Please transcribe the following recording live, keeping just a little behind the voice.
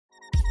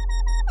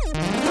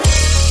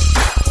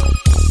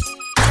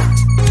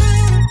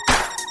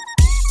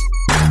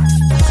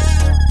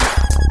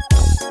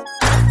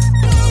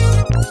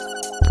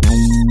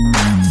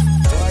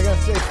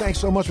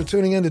so much for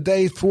tuning in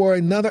today for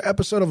another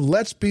episode of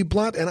Let's Be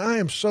Blunt. And I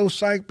am so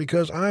psyched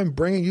because I'm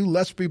bringing you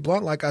Let's Be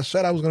Blunt, like I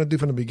said I was going to do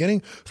from the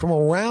beginning, from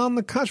around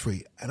the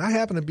country. And I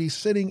happen to be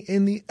sitting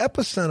in the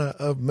epicenter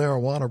of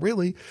marijuana,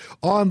 really,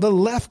 on the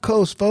left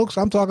coast, folks.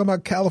 I'm talking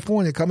about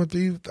California, coming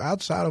through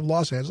outside of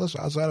Los Angeles,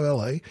 outside of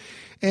L.A.,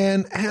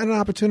 and I had an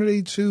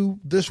opportunity to,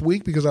 this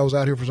week, because I was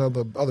out here for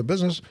some other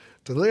business,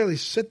 to literally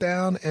sit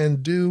down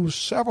and do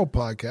several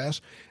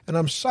podcasts. And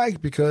I'm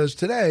psyched because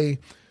today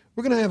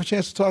we're going to have a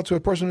chance to talk to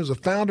a person who's a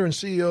founder and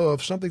CEO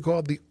of something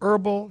called The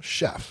Herbal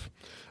Chef,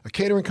 a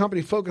catering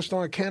company focused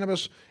on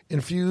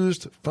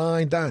cannabis-infused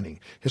fine dining.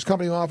 His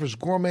company offers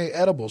gourmet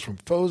edibles from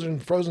frozen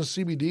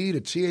CBD to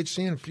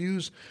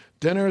THC-infused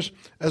dinners,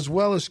 as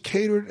well as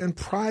catered and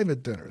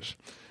private dinners.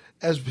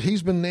 As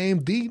he's been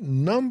named the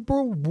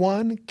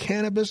 #1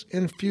 cannabis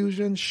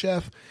infusion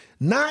chef,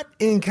 not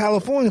in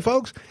California,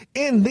 folks,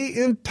 in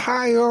the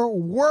entire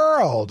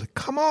world.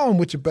 Come on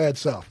with your bad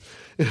self.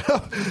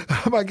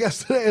 My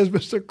guest today is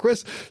Mr.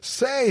 Chris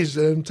Sage.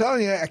 And I'm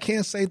telling you, I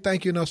can't say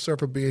thank you enough, sir,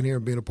 for being here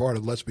and being a part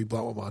of Let's Be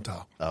Blunt with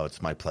Montel. Oh,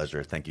 it's my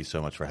pleasure. Thank you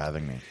so much for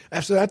having me.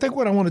 Absolutely. I think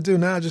what I want to do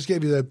now, I just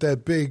gave you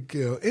that big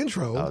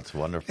intro. Oh, it's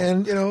wonderful.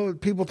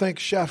 And, people think,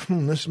 chef,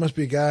 this must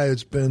be a guy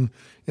that's been,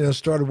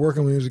 started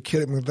working when he was a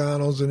kid at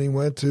McDonald's and he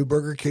went to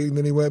Burger King,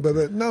 then he went,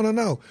 but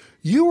no.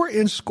 You were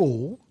in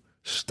school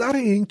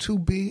studying to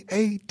be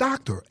a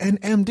doctor, an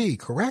MD,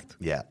 correct?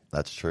 Yeah,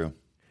 that's true.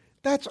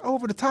 That's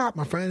over the top,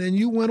 my friend. And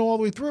you went all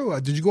the way through.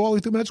 Did you go all the way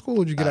through med school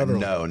or did you get out early?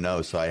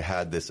 No. So I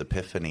had this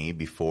epiphany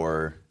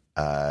before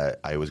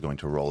I was going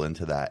to roll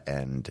into that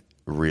and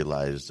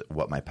realized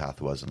what my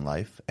path was in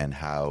life and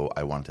how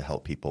I wanted to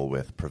help people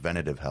with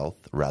preventative health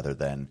rather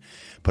than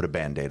put a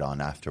Band-Aid on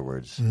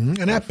afterwards.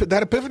 Mm-hmm. And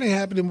that epiphany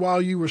happened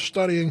while you were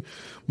studying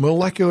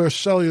molecular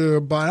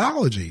cellular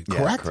biology,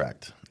 correct? Yeah,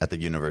 correct. At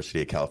the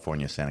University of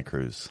California, Santa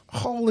Cruz.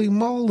 Holy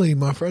moly,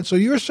 my friend. So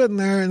you're sitting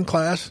there in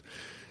class,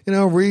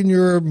 reading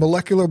your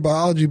molecular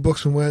biology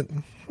books and went,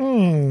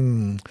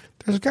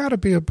 there's got to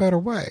be a better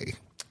way.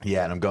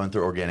 Yeah, and I'm going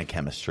through organic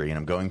chemistry, and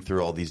I'm going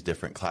through all these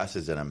different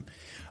classes, and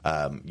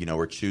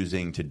we're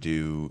choosing to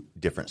do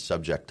different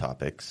subject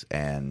topics,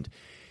 and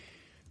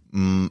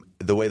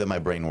the way that my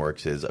brain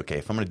works is, okay,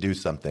 if I'm going to do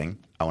something,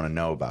 I want to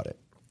know about it.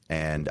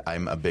 And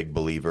I'm a big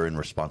believer in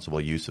responsible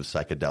use of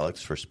psychedelics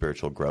for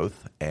spiritual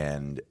growth.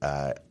 And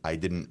I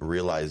didn't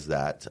realize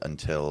that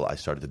until I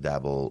started to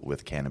dabble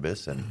with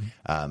cannabis. And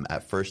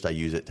at first, I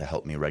use it to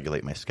help me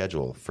regulate my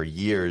schedule. For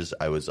years,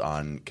 I was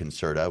on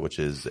Concerta, which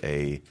is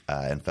a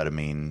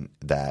amphetamine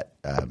that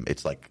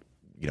it's like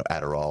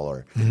Adderall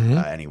or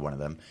any one of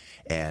them.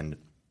 And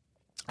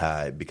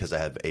because I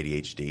have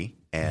ADHD,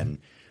 and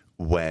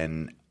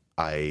when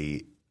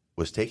I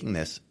was taking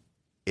this,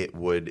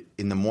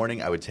 in the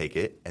morning I would take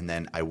it and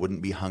then I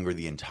wouldn't be hungry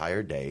the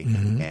entire day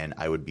and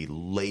I would be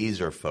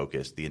laser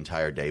focused the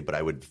entire day, but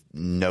I would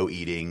no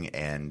eating,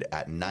 and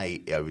at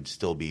night I would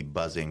still be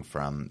buzzing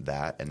from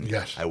that, and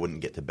I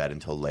wouldn't get to bed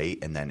until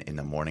late, and then in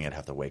the morning I'd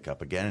have to wake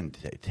up again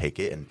and take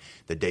it. And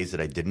the days that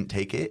I didn't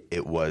take it,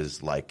 it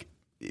was like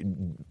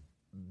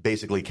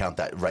basically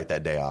write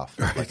that day off.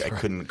 I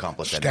couldn't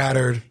accomplish anything.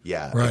 Scattered.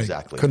 Yeah, right.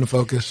 Exactly. Couldn't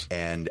focus.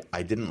 And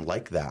I didn't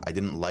like that. I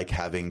didn't like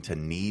having to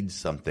need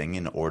something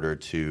in order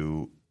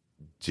to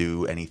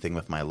do anything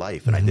with my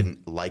life. And I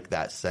didn't like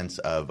that sense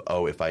of,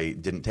 if I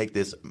didn't take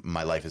this,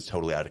 my life is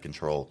totally out of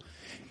control.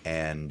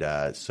 And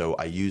so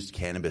I used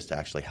cannabis to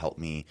actually help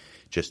me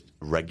just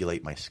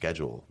regulate my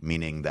schedule,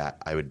 meaning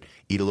that I would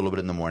eat a little bit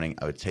in the morning,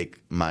 I would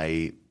take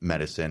my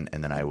medicine,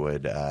 and then I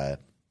would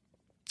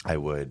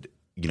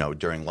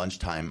during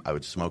lunchtime, I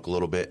would smoke a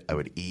little bit. I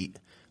would eat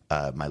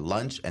my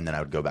lunch, and then I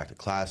would go back to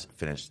class,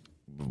 finish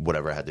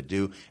whatever I had to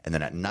do. And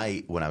then at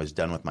night, when I was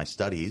done with my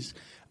studies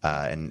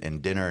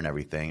and dinner and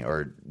everything,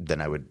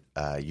 then I would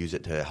use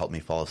it to help me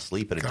fall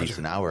asleep at a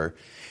decent hour.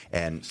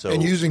 And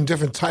using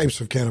different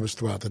types of cannabis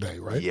throughout the day,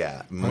 right?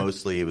 Yeah,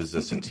 mostly it was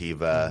a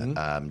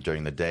sativa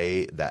during the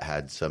day that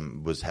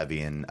was heavy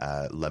in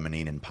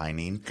limonene and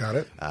pinene. Got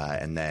it.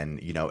 And then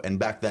and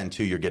back then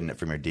too, you're getting it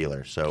from your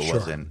dealer, so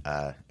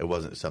it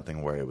wasn't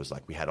something where it was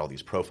like we had all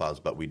these profiles,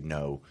 but we'd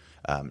know.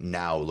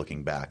 Now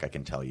looking back, I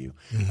can tell you,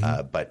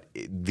 but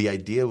the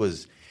idea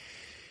was,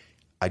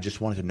 I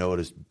just wanted to know what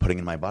I was putting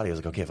in my body. I was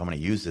like, okay, if I'm going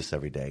to use this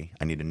every day,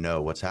 I need to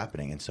know what's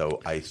happening. And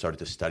so I started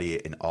to study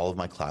it in all of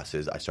my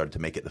classes. I started to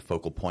make it the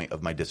focal point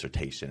of my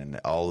dissertation and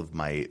all of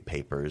my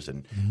papers.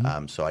 And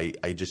so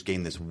I just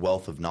gained this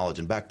wealth of knowledge.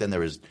 And back then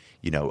there was,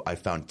 I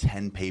found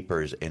 10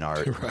 papers in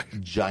our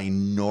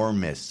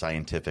ginormous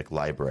scientific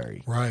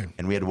library. Right.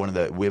 And we have one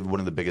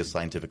of the biggest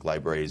scientific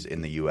libraries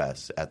in the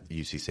U.S. at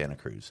UC Santa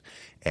Cruz.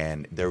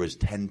 And there was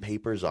 10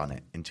 papers on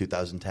it in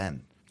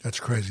 2010. That's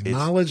crazy.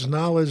 Knowledge.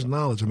 I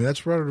mean,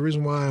 that's part of the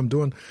reason why I'm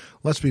doing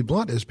Let's Be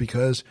Blunt, is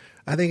because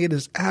I think it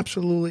is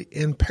absolutely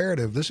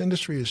imperative. This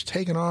industry is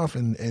taken off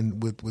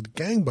and with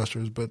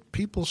gangbusters, but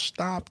people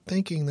stop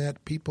thinking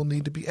that people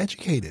need to be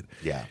educated.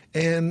 Yeah.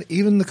 And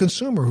even the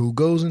consumer who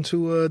goes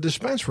into a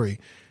dispensary,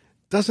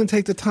 doesn't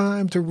take the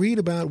time to read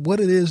about what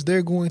it is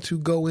they're going to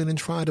go in and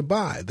try to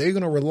buy. They're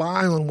going to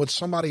rely on what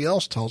somebody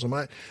else tells them.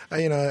 I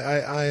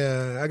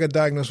got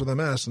diagnosed with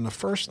MS, and the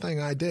first thing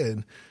I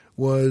did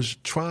was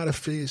try to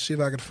see if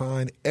I could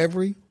find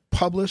every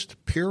published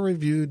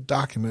peer-reviewed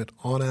document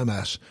on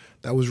MS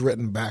that was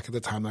written back at the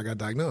time I got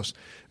diagnosed.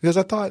 Because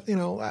I thought,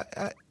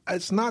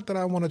 it's not that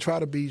I want to try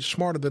to be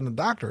smarter than the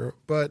doctor,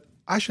 but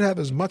I should have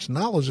as much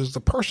knowledge as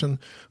the person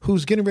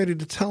who's getting ready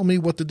to tell me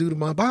what to do to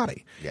my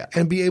body,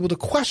 and be able to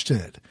question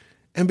it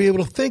and be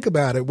able to think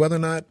about it, whether or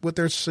not what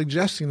they're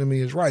suggesting to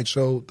me is right.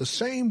 So the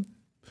same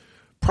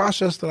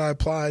process that I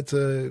applied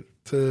to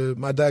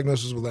my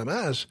diagnosis with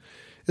MS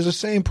is the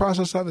same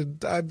process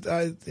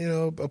I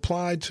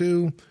applied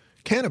to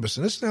cannabis.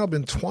 And this has now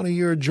been a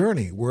 20-year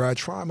journey where I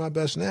try my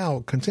best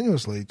now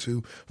continuously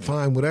to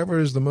find whatever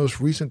is the most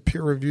recent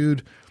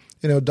peer-reviewed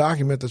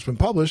document that's been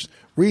published,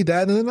 read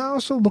that, and then I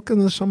also look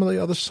into some of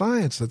the other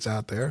science that's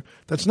out there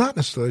that's not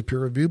necessarily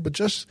peer-reviewed, but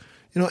just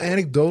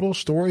anecdotal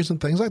stories and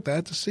things like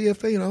that to see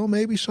if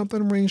maybe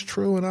something rings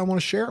true and I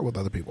want to share it with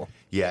other people.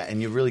 Yeah,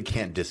 and you really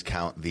can't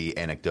discount the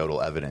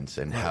anecdotal evidence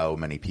and how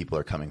many people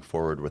are coming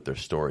forward with their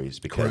stories,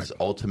 because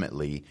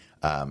ultimately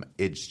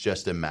it's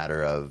just a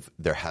matter of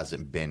there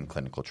hasn't been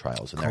clinical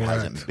trials and there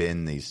hasn't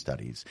been these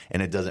studies.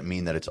 And it doesn't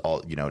mean that it's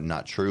all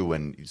not true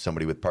when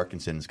somebody with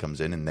Parkinson's comes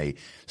in and they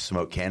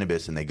smoke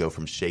cannabis and they go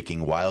from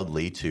shaking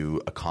wildly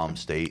to a calm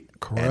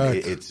state.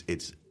 Correct. And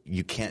it's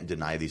you can't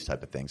deny these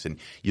type of things. And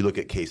you look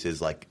at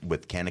cases like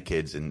with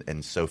CannaKids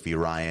and Sophie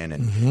Ryan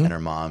and her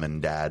mom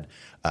and dad,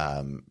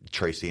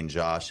 Tracy and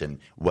Josh, and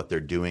what they're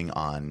doing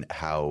on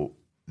how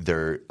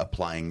they're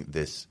applying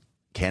this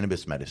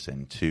cannabis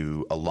medicine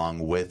along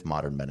with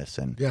modern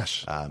medicine.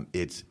 Yes.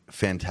 It's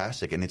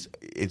fantastic. And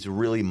it's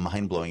really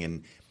mind blowing.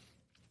 And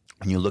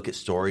when you look at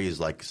stories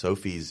like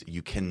Sophie's,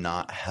 you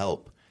cannot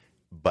help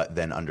but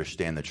then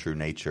understand the true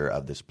nature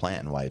of this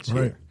plant and why it's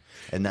here.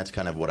 And that's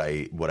kind of what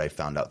I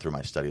found out through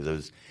my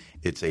studies.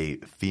 It's a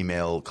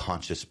female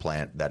conscious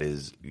plant that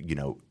is,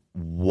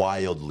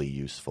 wildly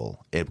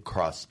useful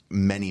across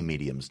many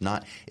mediums.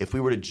 Not if we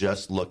were to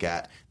just look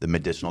at the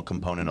medicinal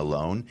component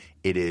alone,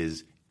 it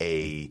is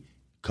a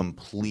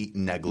complete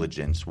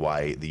negligence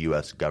why the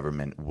U.S.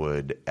 government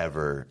would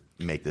ever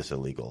make this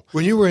illegal.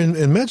 When you were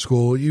in med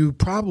school, you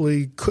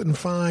probably couldn't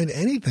find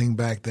anything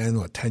back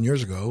then, 10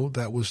 years ago,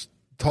 that was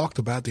talked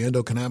about the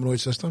endocannabinoid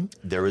system?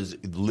 There was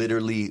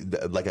literally,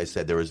 like I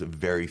said, there was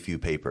very few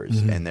papers,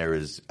 and there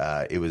was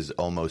it was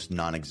almost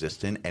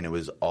non-existent, and it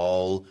was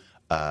all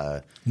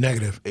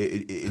negative.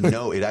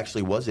 No, it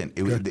actually wasn't.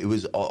 It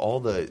was all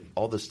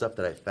the stuff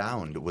that I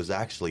found was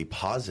actually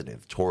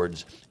positive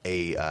towards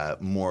a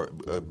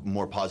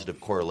more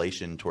positive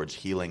correlation towards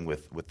healing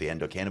with the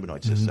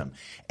endocannabinoid system.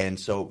 And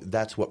so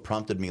that's what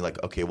prompted me,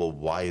 like, okay, well,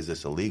 why is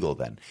this illegal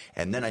then?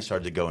 And then I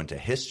started to go into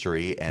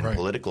history and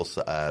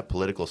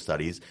political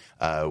studies,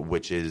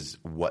 which is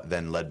what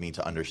then led me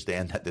to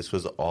understand that this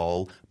was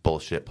all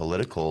bullshit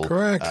political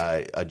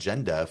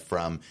agenda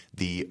from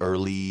the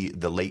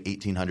late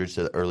 1800s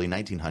to the early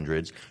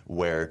 1900s,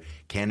 where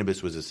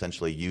cannabis was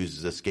essentially used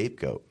as a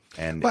scapegoat.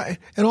 And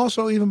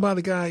also even by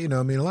the guy, a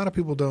lot of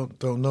people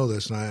don't know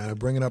this, and I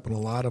bring it up in a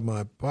lot of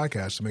my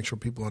podcasts to make sure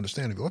people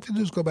understand it. Let's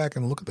just go back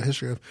and look at the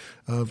history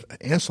of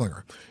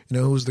Anslinger,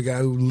 who's the guy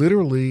who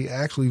literally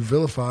actually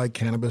vilified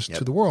cannabis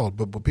to the world.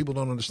 But what people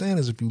don't understand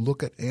is if you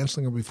look at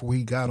Anslinger before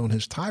he got on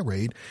his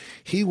tirade,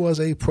 he was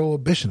a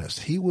prohibitionist.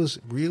 He was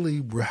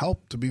really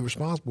helped to be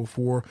responsible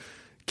for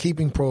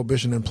keeping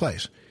prohibition in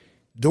place.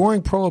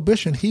 During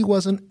Prohibition, he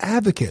was an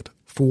advocate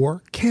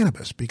for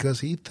cannabis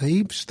because he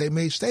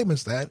made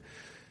statements that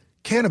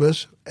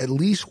cannabis at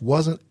least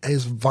wasn't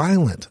as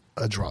violent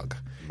a drug,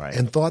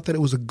 and thought that it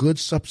was a good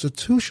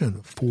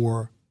substitution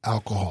for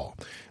alcohol.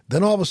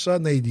 Then all of a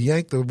sudden they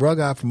yanked the rug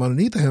out from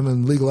underneath him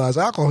and legalized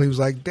alcohol. He was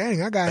like,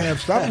 dang, I got to have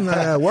something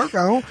to work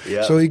on.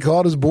 So he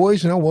called his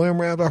boys,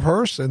 William Randolph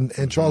Hearst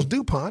and Charles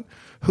DuPont,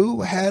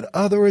 who had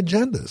other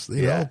agendas,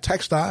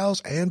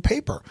 textiles and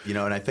paper.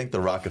 And I think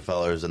the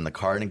Rockefellers and the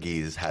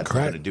Carnegies had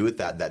something to do with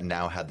that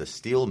now had the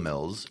steel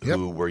mills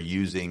who were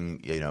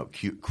using,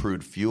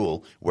 crude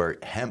fuel where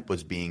hemp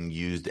was being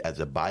used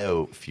as a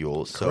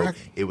biofuel. So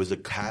it was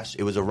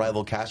a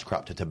rival cash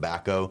crop to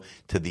tobacco,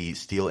 to the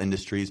steel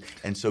industries.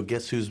 And so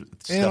guess who's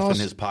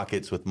stuffing his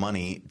pockets with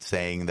money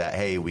saying that,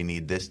 hey, we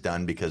need this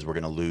done because we're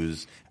going to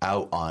lose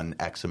out on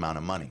X amount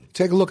of money.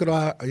 Take a look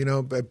at,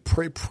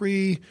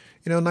 pre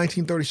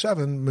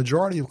 1937,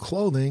 majority of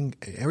clothing,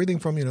 everything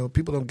from,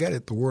 people don't get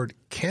it, the word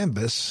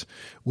canvas,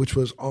 which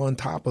was on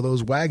top of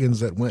those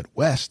wagons that went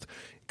west,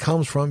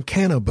 comes from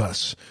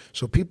cannabis.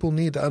 So people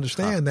need to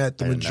understand that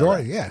the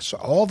majority, so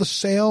all the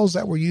sails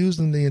that were used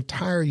in the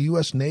entire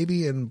U.S.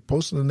 Navy and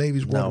most of the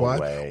navies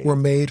worldwide were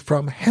made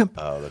from hemp.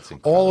 Oh, that's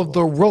incredible. All of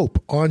the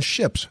rope on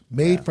ships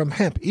made from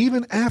hemp.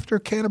 Even after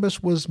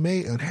cannabis was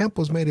made and hemp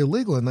was made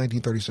illegal in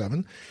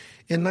 1937,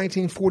 in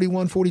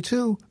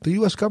 1941-42, the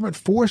U.S. government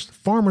forced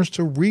farmers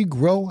to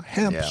regrow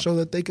hemp so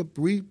that they could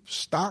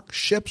restock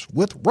ships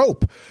with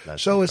rope.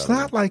 So it's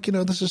not like,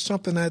 this is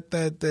something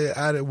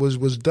that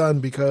was done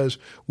because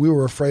we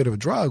were afraid of a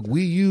drug.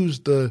 We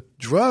used the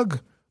drug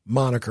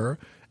moniker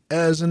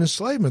as an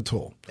enslavement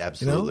tool.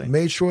 Absolutely.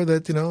 Made sure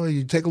that,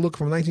 you take a look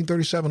from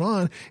 1937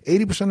 on,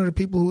 80% of the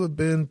people who have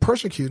been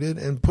persecuted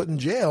and put in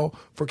jail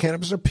for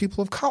cannabis are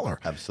people of color.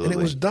 Absolutely.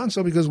 And it was done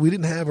so because we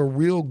didn't have a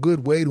real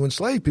good way to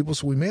enslave people,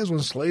 so we may as well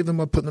enslave them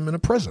by putting them in a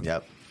prison.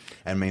 Yep.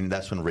 I mean,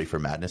 that's when Reefer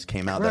Madness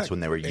came out. Correct. That's when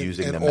they were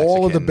using and the Mexican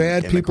all of the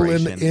bad people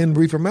immigration. in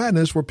Reefer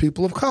Madness were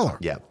people of color.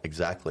 Yeah,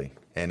 exactly.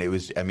 And it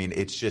was,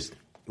 it's just,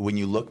 when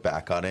you look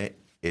back on it,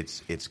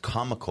 it's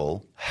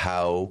comical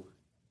how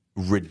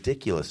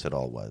ridiculous it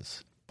all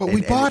was. But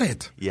we bought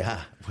it.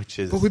 Yeah, which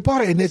is But we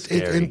bought it, and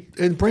scary.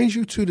 it brings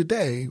you to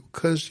today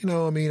because,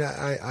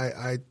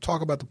 I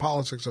talk about the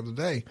politics of the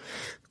day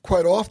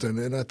quite often,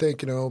 and I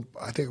think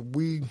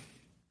we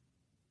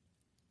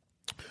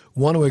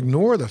want to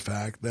ignore the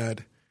fact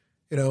that,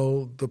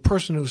 the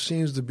person who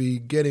seems to be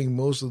getting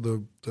most of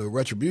the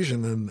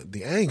retribution and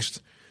the angst,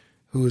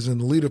 who is in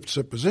the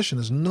leadership position,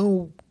 is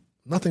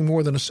nothing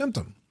more than a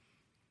symptom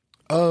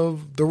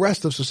of the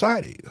rest of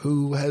society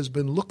who has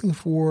been looking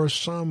for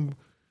some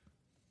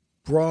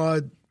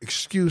broad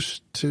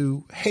excuse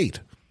to hate.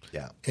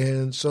 Yeah.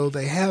 And so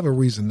they have a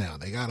reason now.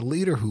 They got a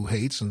leader who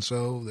hates, and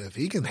so if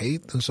he can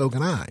hate, then so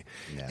can I.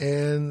 Yeah.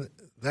 And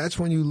that's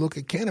when you look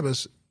at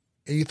cannabis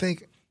and you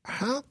think,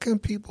 how can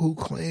people who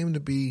claim to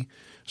be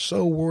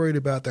so worried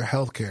about their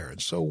health care and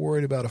so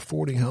worried about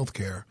affording health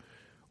care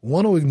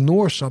want to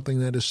ignore something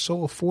that is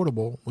so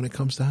affordable when it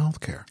comes to health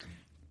care?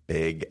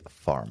 Big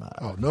pharma.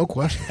 Oh, no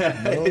question.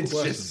 It's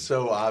just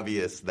so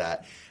obvious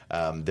that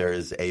there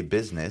is a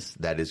business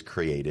that is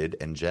created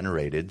and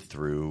generated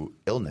through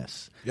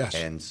illness. Yes.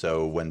 And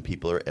so when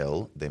people are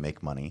ill, they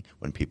make money.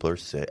 When people are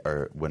sick,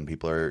 or when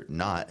people are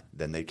not,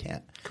 then they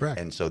can't. Correct.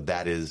 And so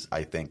that is,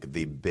 I think,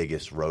 the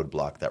biggest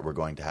roadblock that we're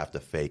going to have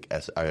to face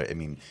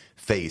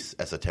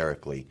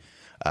esoterically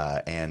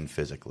and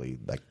physically,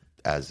 like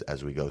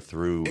as we go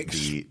through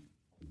the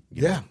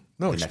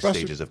next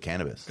stages of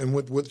cannabis. And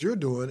what you're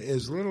doing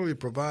is literally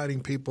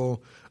providing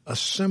people a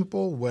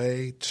simple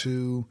way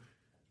to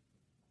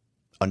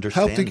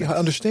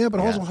understand, but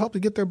also help to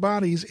get their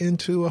bodies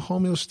into a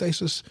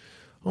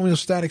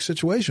homeostatic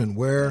situation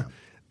where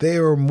they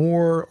are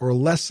more or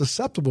less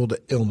susceptible to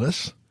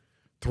illness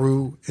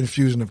through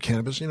infusion of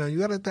cannabis. You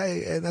got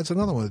to, and that's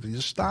another one. You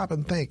just stop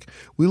and think.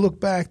 We look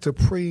back to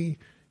the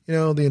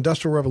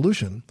Industrial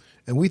Revolution,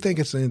 and we think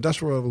it's the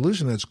Industrial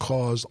Revolution that's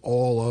caused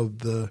all of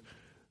the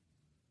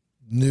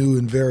new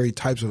and varied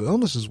types of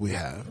illnesses we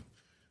have.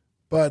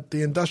 But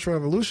the Industrial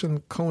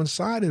Revolution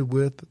coincided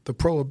with the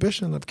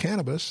prohibition of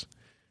cannabis,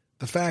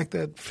 the fact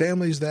that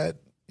families that,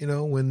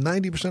 when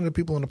 90% of the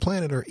people on the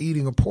planet are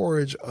eating a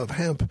porridge of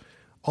hemp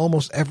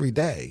almost every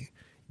day,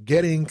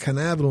 getting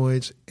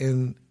cannabinoids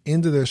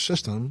into their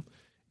system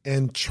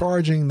and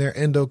charging their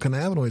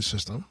endocannabinoid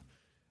system,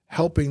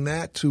 helping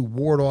that to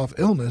ward off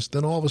illness,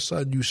 then all of a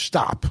sudden you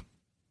stop.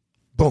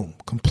 Boom,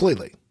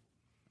 completely.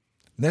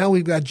 Now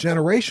we've got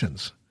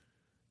generations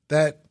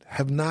that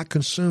have not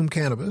consumed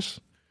cannabis.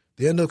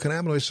 The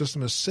endocannabinoid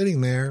system is sitting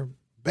there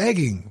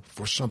begging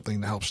for something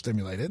to help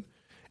stimulate it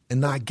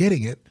and not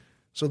getting it.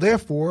 So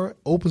therefore,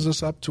 opens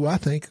us up to, I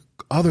think,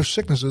 other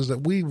sicknesses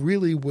that we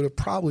really would have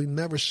probably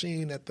never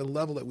seen at the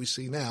level that we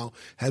see now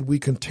had we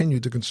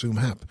continued to consume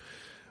hemp.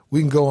 We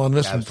can go on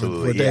this one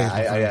for days.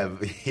 I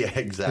have. Yeah,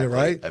 exactly. Yeah,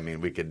 right? I mean,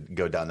 we could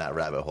go down that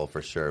rabbit hole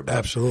for sure. About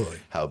Absolutely.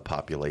 How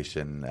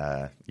population,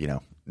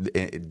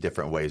 in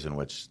different ways in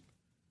which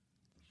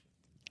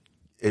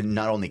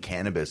not only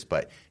cannabis,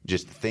 but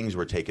just things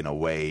were taken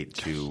away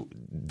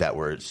that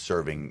were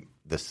serving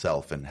the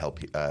self and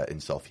help in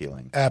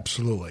self-healing.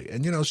 Absolutely.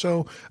 And,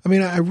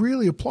 I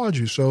really applaud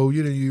you. So,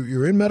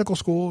 you're in medical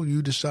school,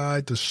 you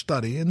decide to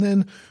study, and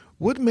then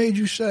what made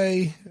you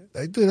say,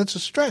 hey, dude, that's a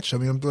stretch? I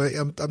mean,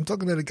 I'm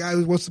talking to a guy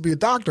who wants to be a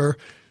doctor,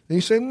 and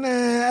you say,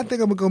 nah, I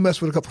think I'm going to go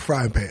mess with a couple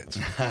frying pans.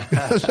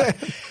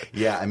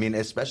 Yeah, I mean,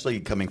 especially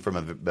coming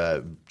from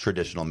a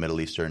traditional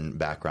Middle Eastern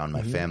background,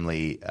 my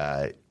family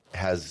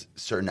has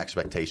certain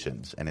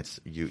expectations, and it's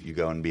you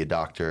go and be a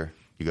doctor,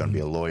 you go and be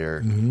a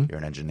lawyer, you're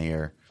an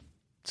engineer.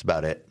 It's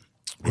about it.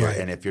 Right.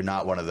 And if you're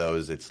not one of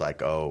those, it's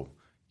like, you're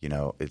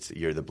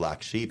the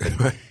black sheep.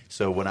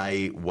 So when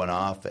I went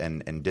off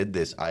and did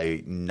this,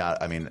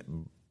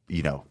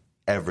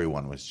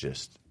 everyone was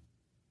just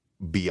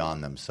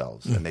beyond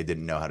themselves and they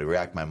didn't know how to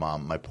react. My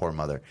mom, my poor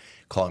mother,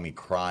 calling me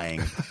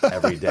crying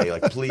every day,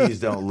 like,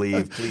 please don't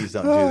leave, please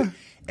don't do it.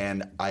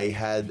 And I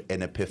had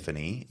an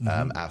epiphany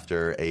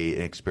after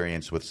an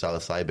experience with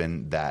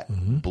psilocybin that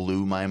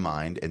blew my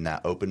mind, and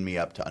that opened me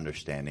up to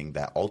understanding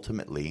that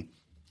ultimately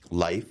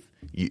life,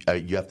 you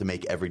have to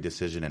make every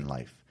decision in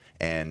life.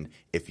 And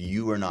if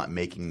you are not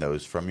making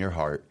those from your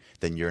heart,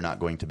 then you're not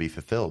going to be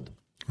fulfilled.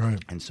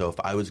 Right. And so if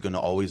I was going to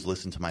always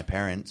listen to my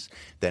parents,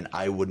 then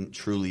I wouldn't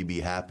truly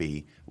be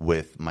happy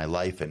with my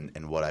life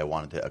and what I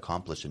wanted to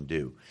accomplish and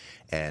do.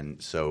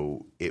 And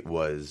so it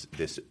was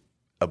this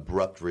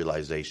abrupt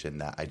realization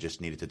that I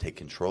just needed to take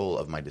control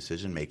of my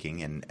decision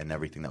making and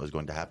everything that was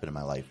going to happen in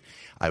my life.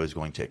 I was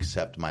going to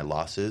accept my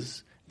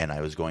losses and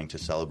I was going to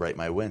celebrate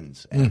my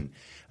wins. And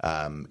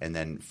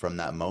then from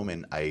that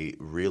moment, I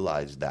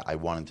realized that I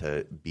wanted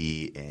to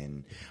be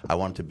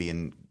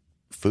in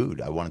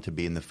food. I wanted to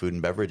be in the food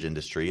and beverage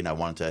industry, and I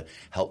wanted to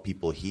help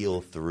people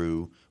heal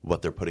through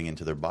what they're putting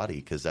into their body,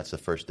 because that's the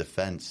first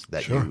defense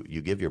that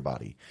you give your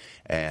body.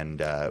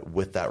 And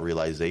with that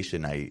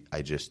realization, I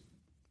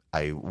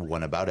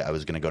went about it. I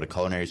was going to go to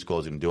culinary school. I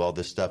was going to do all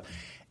this stuff.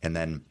 And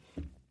then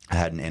I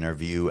had an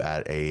interview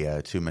at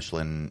a 2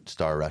 Michelin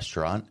star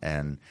restaurant,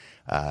 and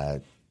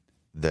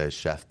the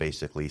chef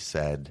basically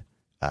said,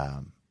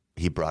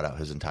 he brought out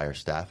his entire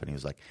staff, and he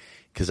was like,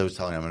 because I was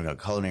telling him I'm going to go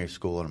to culinary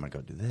school and I'm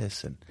going to go do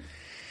this. And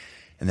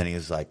then he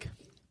was like,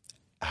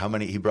 how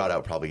many? He brought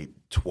out probably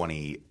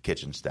 20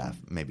 kitchen staff,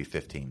 maybe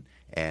 15.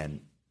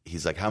 And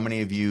he's like, how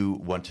many of you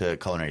went to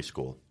culinary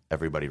school?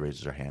 Everybody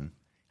raises their hand.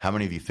 How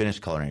many of you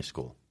finished culinary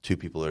school? 2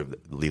 people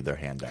leave their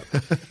hand up.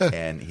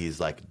 And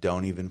he's like,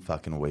 don't even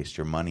fucking waste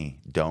your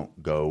money.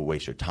 Don't go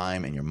waste your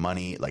time and your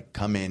money. Like,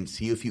 come in,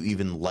 see if you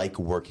even like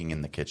working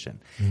in the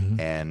kitchen. Mm-hmm.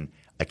 And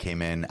I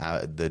came in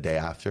the day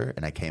after,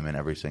 and I came in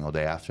every single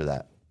day after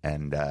that.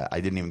 And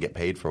I didn't even get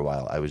paid for a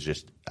while. I was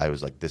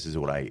like, this is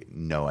what I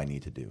know I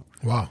need to do.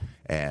 Wow.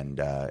 And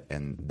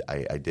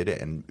I did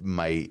it. And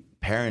my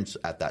parents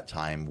at that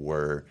time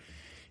were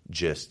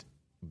just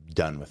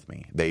done with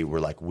me. They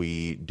were like,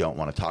 we don't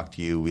want to talk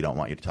to you. We don't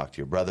want you to talk to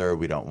your brother.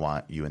 We don't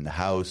want you in the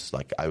house.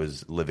 Like, I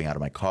was living out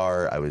of my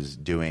car. I was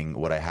doing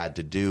what I had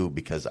to do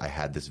because I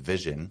had this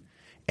vision,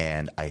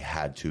 and I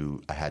had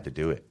to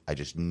do it. I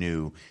just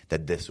knew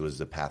that this was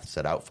the path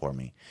set out for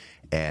me.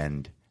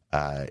 And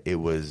it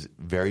was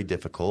very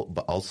difficult,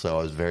 but also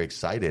I was very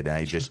excited. And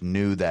I just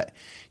knew that,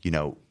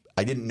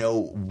 I didn't know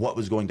what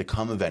was going to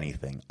come of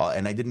anything.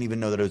 And I didn't even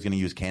know that I was going to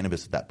use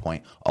cannabis at that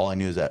point. All I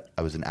knew is that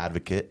I was an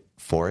advocate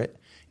for it.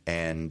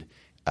 And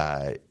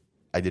I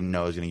didn't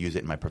know I was going to use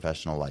it in my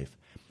professional life.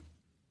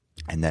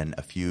 And then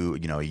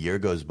a year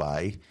goes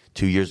by,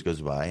 2 years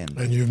goes by.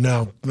 And you've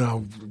now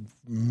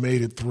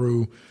made it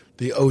through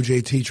the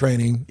OJT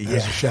training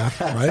as a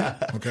chef, right?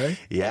 Okay.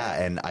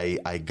 Yeah, and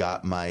I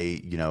got my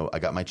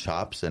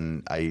chops,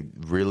 and I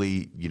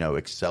really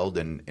excelled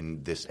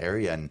in this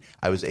area, and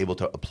I was able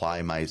to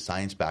apply my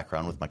science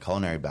background with my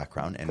culinary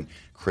background and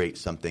create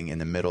something in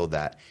the middle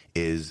that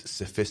is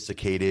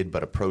sophisticated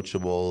but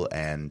approachable,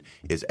 and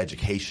is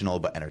educational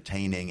but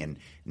entertaining. And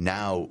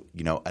now,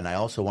 and I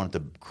also wanted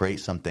to create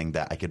something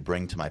that I could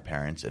bring to my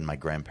parents and my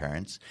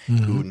grandparents,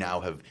 mm-hmm. who now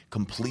have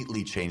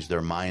completely changed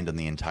their mind on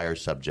the entire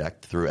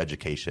subject through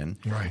education.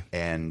 Right.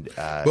 And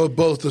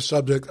both the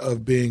subject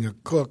of being a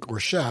cook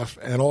or chef,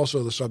 and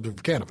also the subject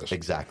of cannabis.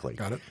 Exactly.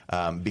 Got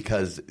it.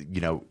 Because,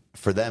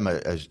 for them,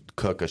 a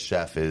cook, a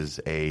chef is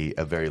a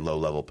very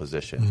low-level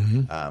position.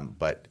 Mm-hmm.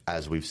 But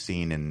as we've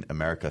seen in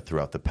America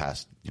throughout the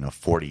past,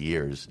 40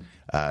 years,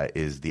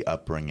 is the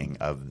upbringing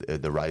of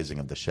the rising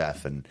of the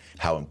chef, and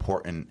how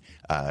important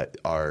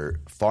our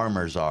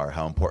farmers are,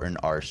 how important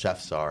our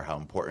chefs are, how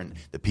important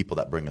the people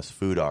that bring us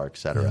food are, et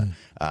cetera.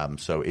 Mm.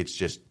 So it's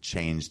just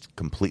changed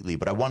completely.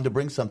 But I wanted to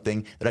bring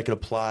something that I could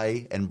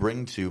apply and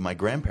bring to my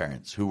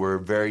grandparents, who were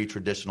very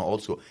traditional,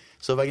 old school.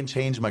 So if I can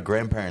change my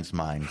grandparents'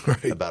 mind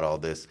about all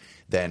this,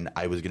 then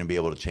I was going to be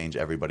able to change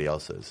everybody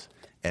else's.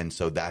 And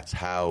so that's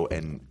how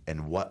and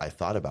what I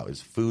thought about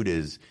is food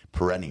is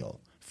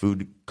perennial.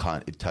 Food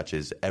it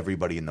touches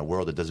everybody in the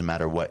world. It doesn't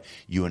matter what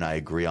you and I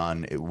agree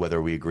on,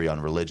 whether we agree on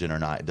religion or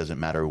not. It doesn't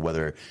matter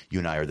whether you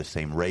and I are the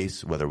same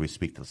race, whether we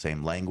speak the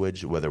same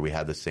language, whether we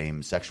have the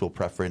same sexual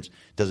preference.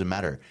 It doesn't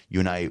matter.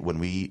 You and I, when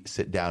we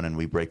sit down and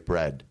we break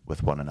bread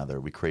with one another,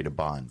 we create a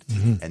bond.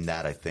 Mm-hmm. And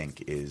that, I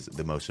think, is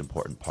the most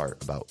important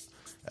part about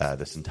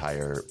this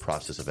entire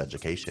process of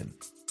education.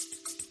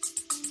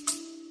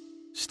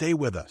 Stay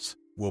with us.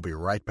 We'll be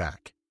right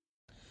back.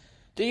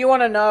 Do you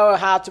want to know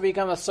how to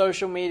become a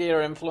social media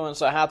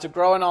influencer, how to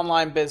grow an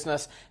online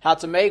business, how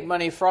to make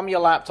money from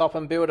your laptop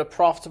and build a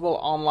profitable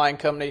online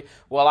company?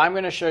 Well, I'm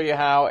going to show you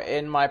how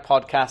in my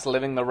podcast,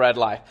 Living the Red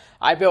Life.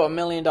 I built $1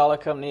 million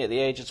company at the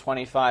age of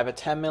 25, a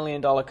 $10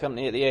 million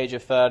company at the age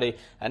of 30,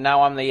 and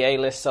now I'm the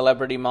A-list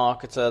celebrity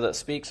marketer that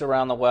speaks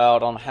around the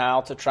world on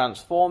how to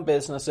transform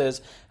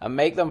businesses and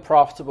make them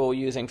profitable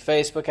using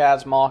Facebook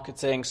ads,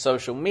 marketing,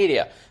 social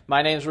media.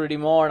 My name's Rudy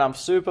Moore, and I'm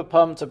super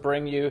pumped to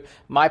bring you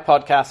my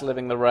podcast,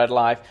 Living the Red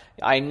Life.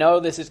 I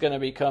know this is going to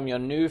become your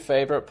new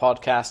favorite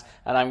podcast,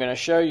 and I'm going to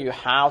show you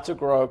how to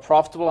grow a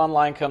profitable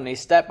online company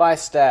step by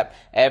step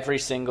every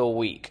single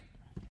week.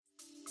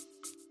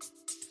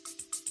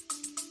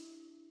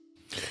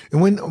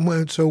 And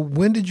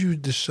when did you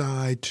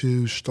decide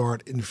to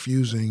start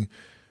infusing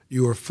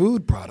your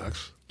food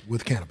products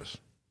with cannabis?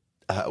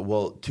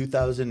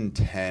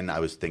 2010, I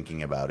was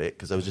thinking about it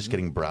because I was just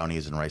getting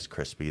brownies and Rice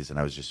Krispies, and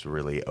I was just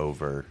really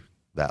over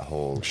that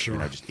whole,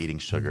 Sure. just eating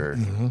sugar.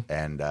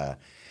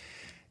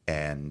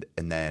 And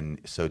then,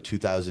 so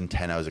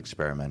 2010, I was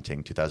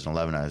experimenting.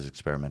 2011, I was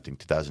experimenting.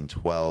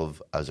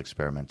 2012, I was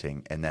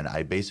experimenting. And then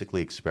I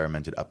basically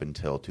experimented up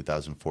until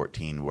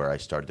 2014, where I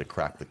started to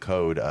crack the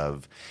code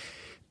of,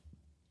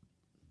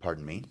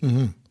 pardon me,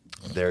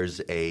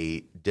 there's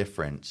a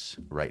difference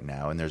right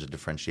now, and there's a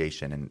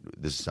differentiation. And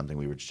this is something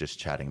we were just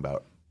chatting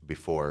about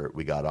before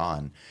we got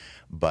on.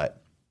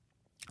 But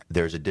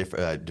there's a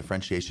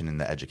differentiation in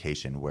the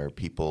education where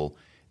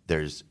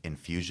there's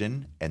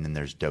infusion and then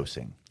there's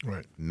dosing.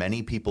 Right.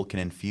 Many people can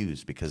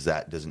infuse because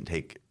that doesn't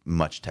take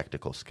much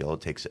technical skill.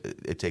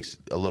 It takes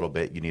a little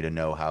bit. You need to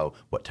know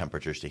what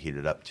temperatures to heat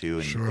it up to,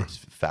 and it's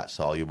fat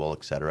soluble,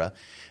 et cetera.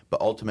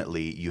 But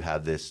ultimately, you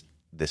have this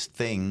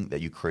thing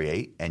that you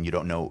create, and you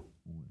don't know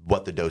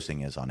what the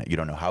dosing is on it. You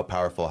don't know how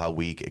powerful, how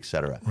weak, et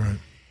cetera. Right.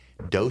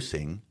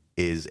 Dosing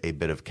is a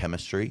bit of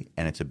chemistry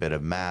and it's a bit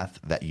of math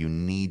that you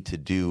need to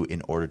do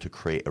in order to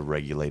create a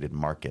regulated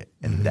market,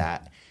 and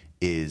that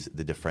is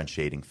the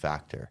differentiating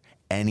factor.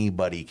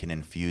 Anybody can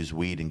infuse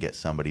weed and get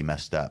somebody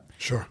messed up.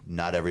 Sure.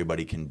 Not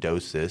everybody can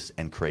dose this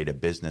and create a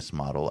business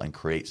model and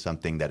create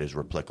something that is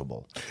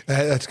replicable.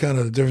 That's kind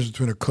of the difference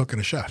between a cook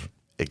and a chef.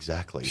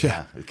 Exactly.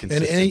 Yeah. And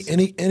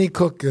Consistency. any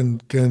cook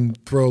can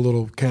throw a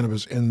little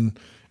cannabis in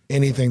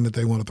anything that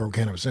they want to throw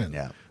cannabis in.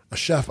 Yeah. A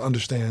chef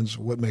understands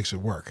what makes it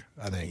work,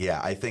 I think. Yeah,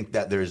 I think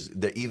that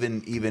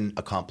even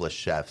accomplished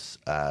chefs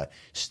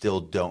still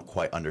don't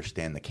quite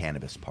understand the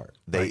cannabis part.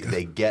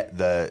 They get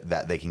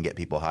that they can get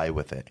people high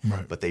with it,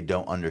 Right. but they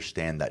don't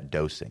understand that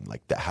dosing,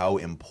 like how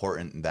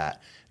important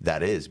that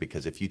is.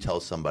 Because if you tell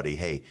somebody,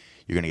 hey,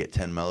 you're going to get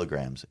 10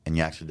 milligrams, and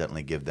you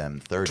accidentally give them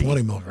 30,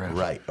 20 milligrams.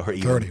 right, or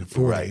even 30,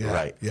 40,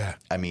 right. yeah.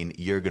 I mean,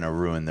 you're going to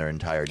ruin their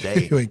entire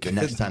day. You ain't The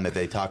next kidding. time that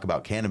they talk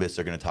about cannabis,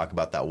 they're going to talk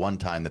about that one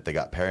time that they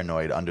got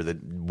paranoid under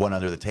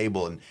the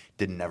table and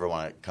didn't ever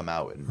want to come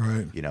out. And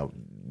Right.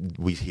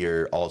 We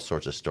hear all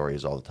sorts of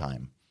stories all the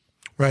time.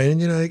 Right,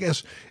 and I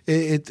guess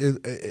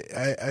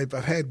I've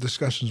had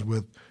discussions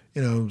with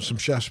some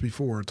chefs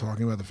before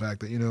talking about the fact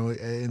that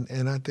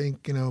and I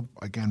think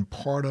again,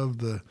 part of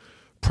the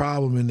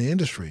problem in the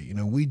industry,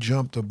 we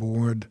jumped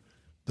aboard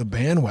the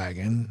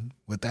bandwagon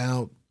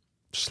without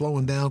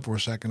slowing down for a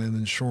second and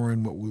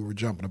ensuring what we were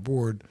jumping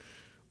aboard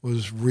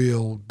was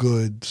real,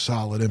 good,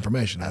 solid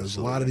information. There's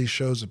a lot of these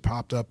shows that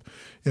popped up,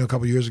 a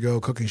couple of years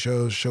ago, cooking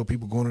shows, show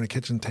people going in the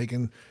kitchen,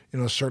 taking,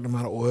 a certain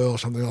amount of oil,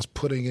 something else,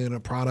 putting in a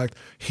product,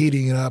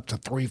 heating it up to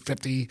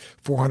 350,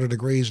 400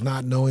 degrees,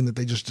 not knowing that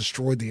they just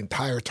destroyed the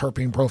entire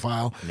terpene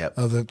profile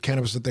of the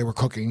cannabis that they were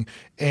cooking.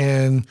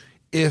 And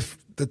if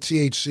the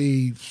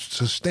THC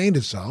sustained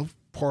itself,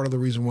 part of the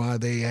reason why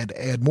they had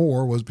to add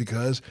more was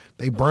because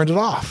they burned it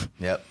off.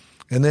 Yep.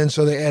 And then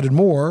so they added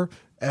more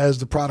as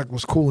the product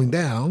was cooling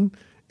down,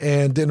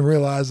 and didn't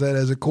realize that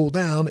as it cooled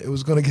down, it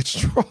was going to get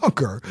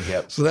stronger.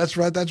 Yep. So that's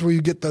right. That's where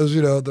you get those,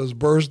 those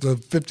bursts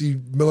of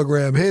 50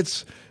 milligram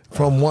hits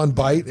from one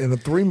bite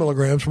and 3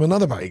 milligrams from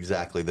another bite.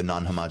 Exactly, the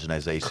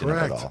non-homogenization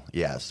Correct. of it all.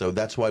 Yeah, so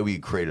that's why we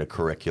created a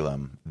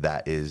curriculum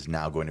that is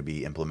now going to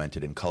be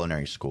implemented in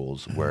culinary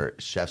schools, where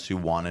chefs who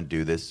want to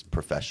do this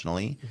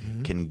professionally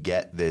can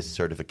get this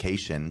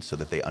certification so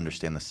that they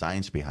understand the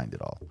science behind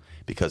it all.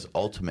 Because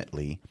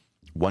ultimately,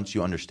 once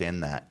you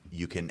understand that,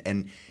 you can,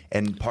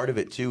 and part of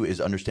it too is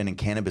understanding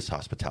cannabis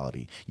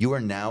hospitality. You are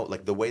now,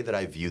 like, the way that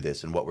I view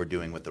this and what we're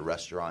doing with the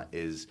restaurant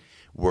is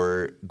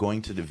we're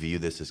going to view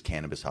this as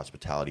cannabis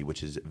hospitality,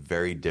 which is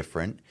very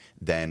different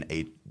than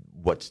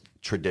what's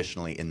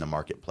traditionally in the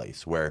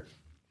marketplace, where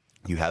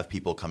you have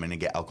people come in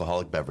and get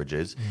alcoholic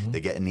beverages,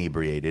 they get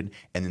inebriated,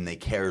 and then they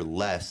care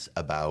less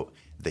about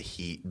the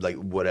heat, like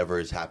whatever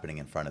is happening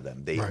in front of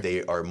them.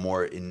 They are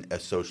more in a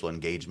social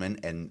engagement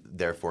and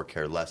therefore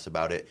care less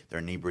about it. They're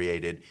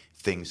inebriated,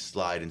 things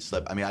slide and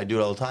slip. I mean, I do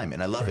it all the time,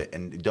 and I love it.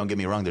 And don't get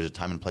me wrong, there's a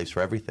time and place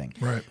for everything.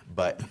 Right.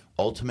 But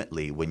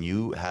ultimately, when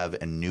you have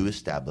a new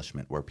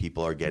establishment where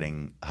people are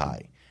getting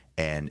high,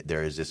 and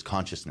there is this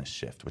consciousness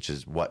shift, which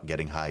is what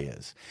getting high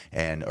is,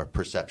 or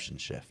perception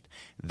shift,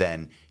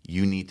 then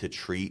you need to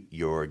treat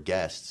your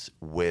guests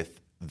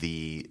with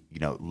the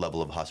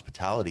level of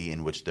hospitality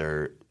in which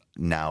they're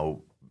now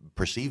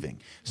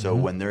perceiving. So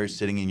when they're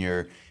sitting in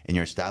your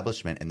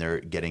establishment and they're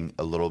getting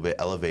a little bit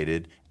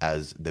elevated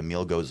as the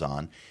meal goes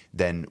on,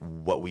 then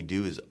what we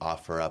do is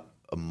offer up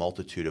a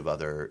multitude of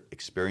other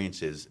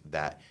experiences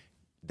that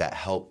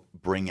help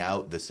bring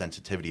out the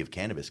sensitivity of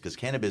cannabis, because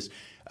cannabis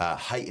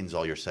heightens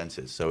all your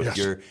senses. So if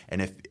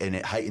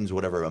it heightens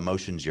whatever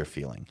emotions you're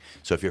feeling.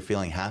 So if you're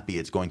feeling happy,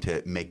 it's going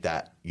to make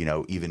that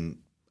even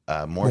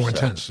more so.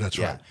 Intense. That's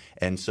right.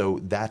 And so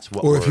that's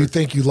what. Or if you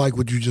think you like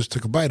what you just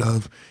took a bite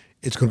of,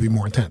 it's going to be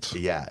more intense.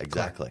 Yeah,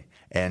 exactly. Correct.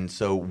 And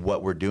so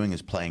what we're doing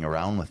is playing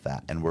around with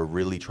that, and we're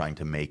really trying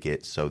to make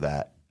it so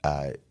that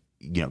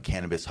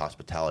cannabis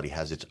hospitality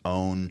has its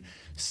own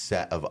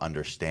set of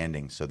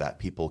understanding, so that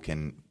people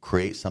can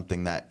create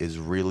something that is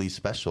really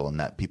special and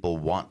that people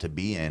want to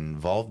be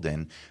involved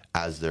in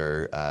as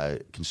they're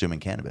consuming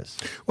cannabis.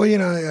 Well,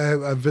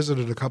 I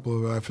visited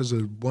I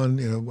visited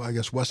one, I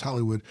guess West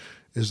Hollywood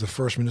is the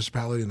first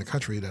municipality in the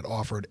country that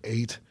offered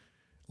 8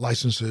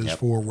 licenses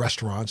for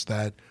restaurants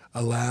that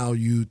allow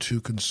you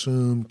to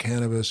consume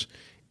cannabis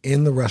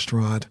in the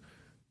restaurant,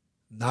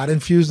 not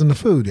infused in the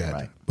food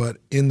yet, but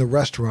in the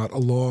restaurant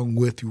along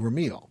with your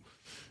meal.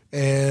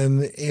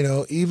 And,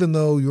 even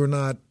though you're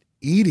not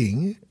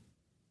eating,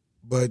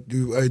 but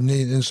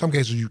in some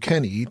cases you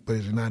can eat, but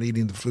you're not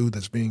eating the food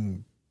that's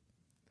being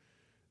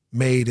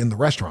made in the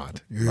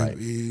restaurant. You're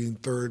eating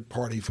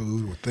third-party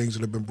food or things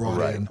that have been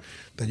brought in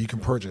that you can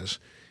purchase.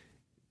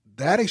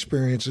 That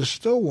experience is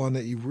still one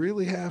that you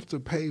really have to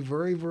pay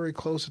very, very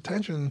close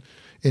attention.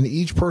 And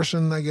each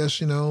person, I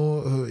guess,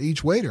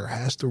 each waiter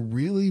has to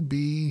really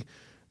be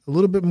a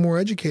little bit more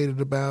educated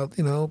about,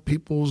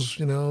 people's,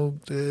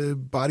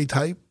 body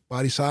type,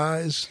 body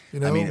size,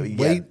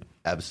 weight.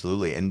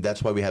 Absolutely. And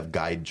that's why we have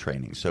guide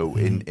training. So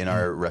in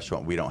our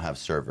restaurant, we don't have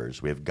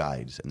servers. We have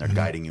guides, and they're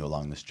guiding you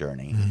along this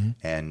journey.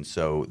 And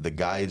so the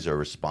guides are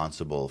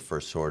responsible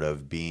for sort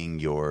of being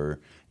your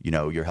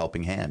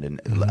helping hand and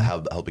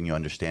helping you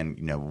understand,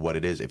 what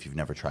it is. If you've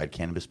never tried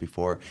cannabis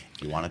before,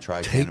 if you want to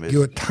try cannabis. Take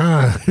your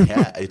time.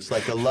 It's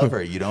like a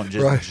lover. You don't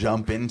just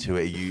jump into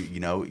it.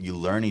 You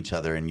learn each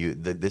other,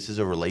 and this is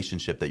a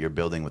relationship that you're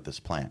building with this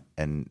plant.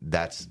 And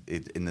that's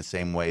it, in the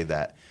same way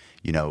that,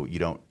 you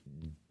don't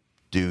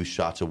do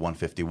shots of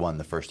 151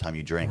 the first time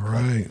you drink.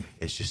 Right.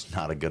 It's just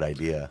not a good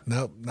idea.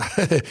 Nope.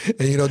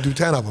 And you don't do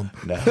 10 of them.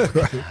 No.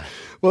 Right.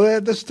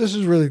 Well, this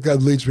is really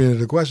that leads me into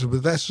the question,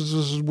 but this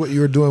is what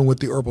you're doing with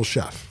the Herbal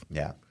Chef.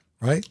 Yeah.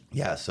 Right?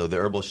 Yeah. So the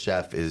Herbal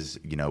Chef is,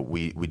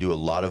 we do a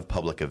lot of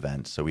public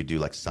events. So we do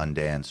like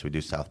Sundance, we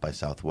do South by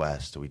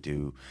Southwest, we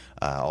do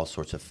all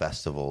sorts of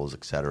festivals,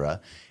 et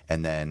cetera.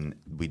 And then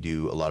we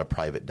do a lot of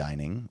private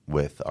dining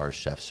with our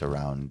chefs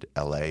around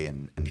LA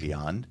and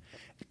beyond.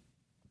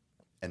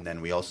 And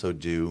then we also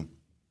do,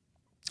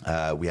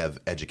 we have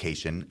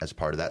education as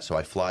part of that. So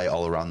I fly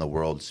all around the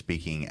world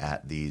speaking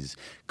at these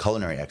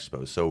culinary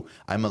expos. So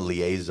I'm a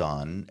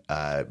liaison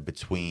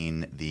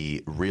between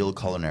the real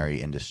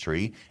culinary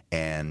industry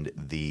and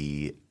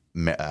the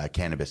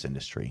cannabis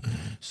industry.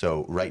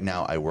 So right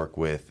now I work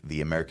with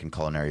the American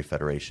Culinary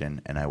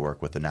Federation and I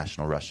work with the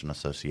National Restaurant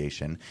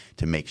Association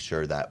to make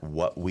sure that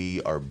what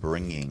we are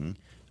bringing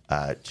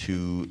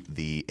to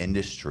the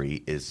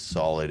industry is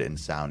solid and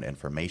sound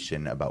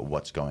information about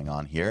what's going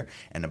on here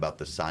and about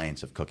the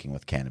science of cooking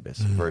with cannabis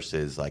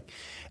versus like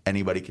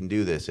anybody can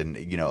do this. And,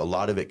 a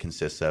lot of it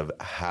consists of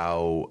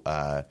how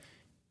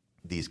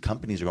these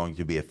companies are going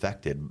to be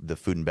affected. The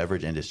food and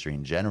beverage industry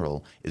in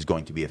general is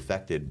going to be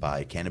affected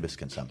by cannabis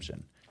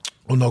consumption.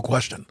 Well, no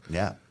question.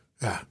 Yeah.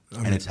 Yeah.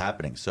 And it's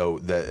happening. So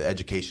the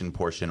education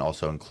portion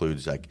also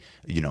includes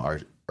our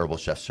Herbal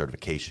Chef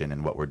certification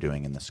and what we're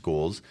doing in the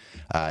schools.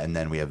 And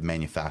then we have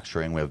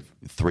manufacturing. We have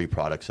 3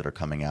 products that are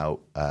coming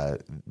out.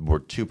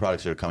 2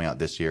 products that are coming out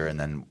this year, and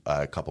then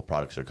a couple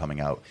products that are coming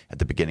out at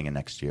the beginning of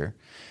next year.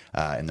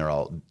 And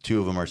 2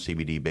 of them are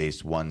CBD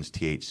based, one's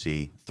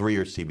THC, 3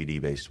 are CBD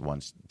based,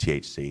 one's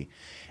THC.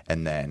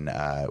 And then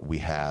we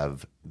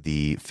have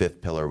the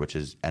 5th pillar, which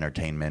is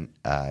entertainment,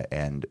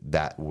 and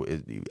that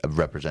is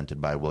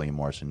represented by William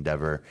Morris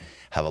Endeavor.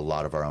 Have a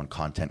lot of our own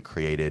content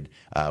created,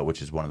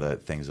 which is one of the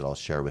things that I'll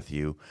share with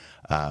you.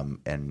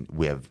 And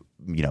we have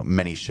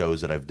many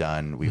shows that I've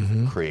done.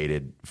 We've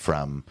created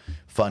from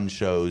fun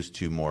shows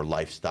to more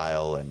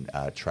lifestyle and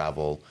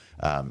travel.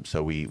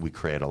 So we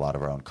create a lot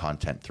of our own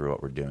content through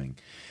what we're doing.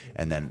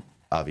 And then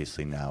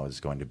obviously now is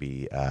going to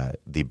be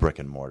the brick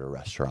and mortar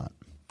restaurant.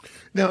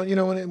 Now,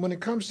 when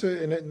it comes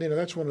to, and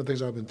that's one of the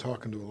things I've been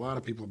talking to a lot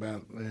of people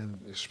about, and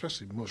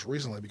especially most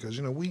recently, because,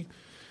 we,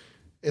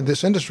 in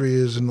this industry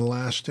is in the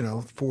last,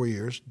 4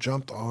 years,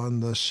 jumped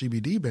on the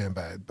CBD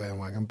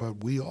bandwagon,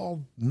 but we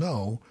all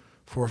know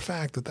for a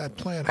fact that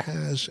plant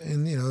has,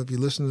 and, if you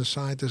listen to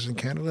scientists in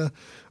Canada,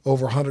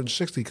 over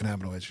 160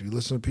 cannabinoids. If you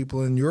listen to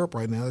people in Europe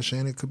right now, they're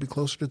saying it could be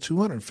closer to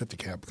 250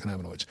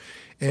 cannabinoids.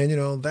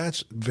 And,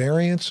 that's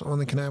variants on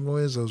the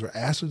cannabinoids. Those are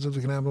acids of the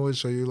cannabinoids.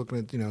 So you're looking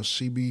at,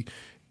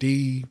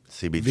 CBD,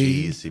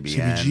 CBG,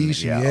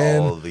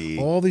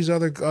 CBN, all these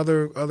other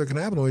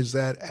cannabinoids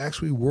that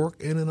actually work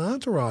in an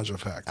entourage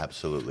effect.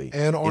 Absolutely.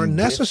 And are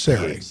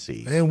necessary. With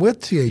THC. And with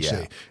THC.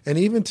 Yeah. And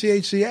even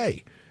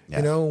THCA.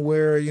 Yeah.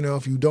 Where,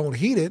 if you don't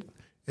heat it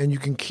and you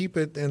can keep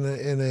it in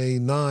a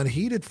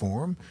non-heated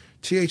form,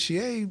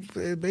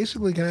 THCA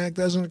basically can act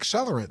as an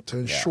accelerant to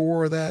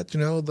ensure that,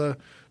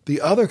 the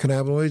other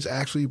cannabinoids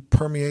actually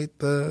permeate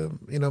the,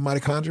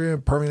 mitochondria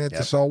and permeate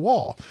the cell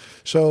wall.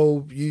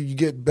 So you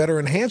get better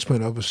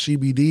enhancement of a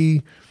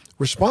CBD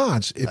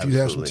response if you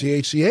have some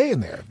THCA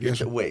in there.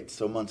 Wait,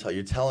 so Montel,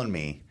 you're telling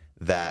me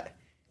that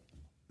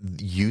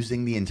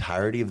using the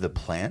entirety of the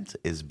plant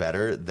is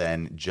better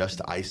than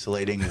just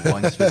isolating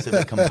one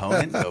specific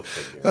component? Go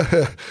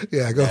figure.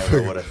 Yeah, go Never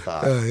figure. would have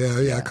thought.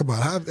 Yeah. Come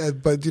on.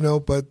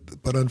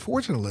 But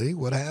unfortunately,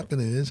 what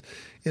happened is,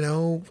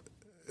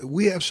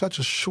 we have such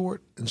a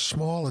short and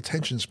small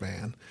attention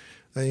span.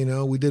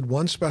 We did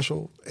one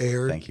special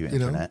aired. Thank you,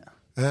 Internet.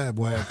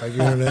 Boy, thank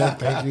you, internet.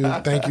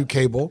 Thank you,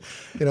 cable.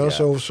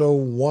 So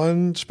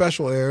one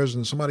special airs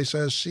and somebody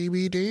says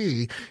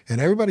CBD, and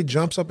everybody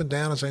jumps up and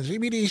down and says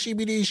CBD,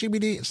 CBD,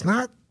 CBD. It's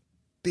not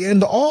the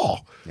end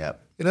all.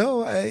 Yep.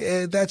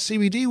 That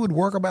CBD would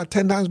work about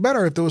 10 times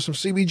better if there was some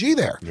CBG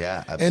there.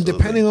 Yeah, absolutely. And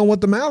depending on what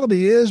the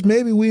malady is,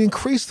 maybe we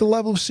increase the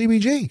level of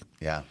CBG.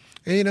 Yeah.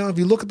 And, if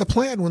you look at the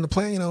plant, when the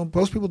plant,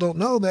 most people don't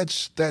know that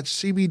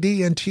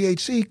CBD and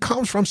THC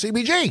comes from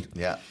CBG.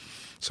 Yeah.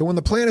 So when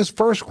the plant is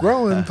first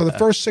growing, for the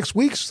first 6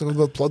 weeks of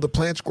the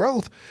plant's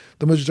growth,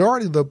 the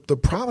majority of the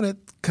prominent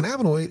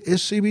cannabinoid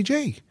is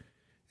CBG.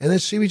 And then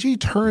CBG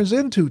turns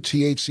into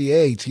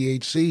THCA,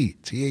 THC,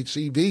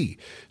 THCV.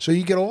 So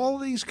you get all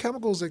of these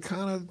chemicals that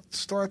kind of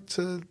start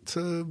to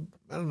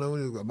I don't know,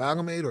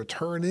 amalgamate or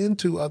turn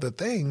into other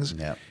things.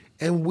 Yeah.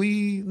 And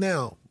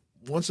now,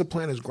 once the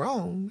plant is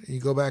grown,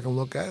 you go back and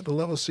look at it, the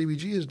level of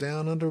CBG is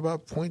down under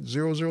about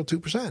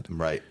 0.002%.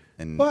 Right.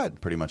 And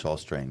pretty much all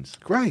strains.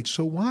 Great.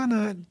 So why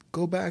not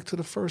go back to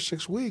the first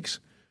 6 weeks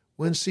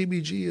when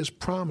CBG is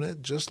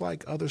prominent, just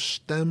like other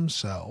stem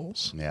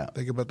cells? Yeah.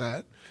 Think about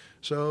that.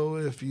 So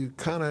if you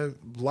kind of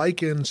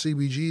liken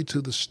CBG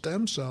to the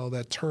stem cell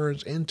that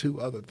turns into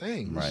other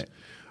things, right,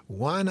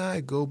 why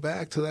not go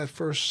back to that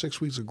first 6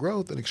 weeks of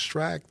growth and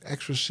extract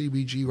extra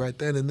CBG right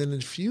then and then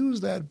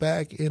infuse that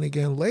back in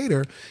again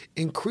later,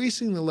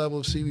 increasing the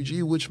level of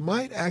CBG, which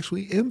might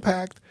actually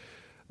impact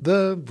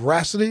the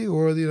veracity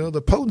or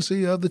the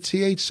potency of the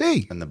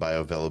THC and the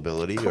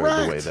bioavailability. Correct.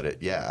 Or the way that it.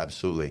 Yeah,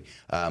 absolutely.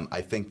 I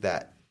think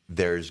that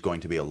there's going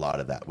to be a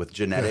lot of that with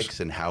genetics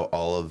and how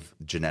all of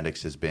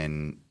genetics has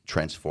been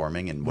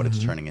transforming and what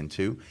it's turning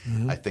into.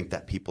 I think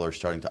that people are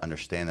starting to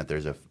understand that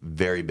there's a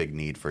very big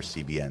need for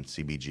CBN,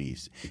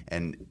 CBGs,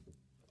 and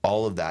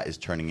all of that is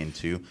turning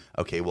into,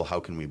 okay, well, how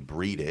can we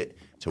breed it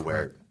to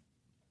where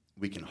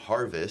we can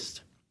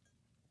harvest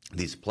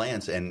these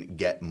plants and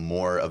get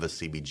more of a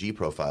CBG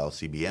profile,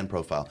 CBN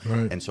profile.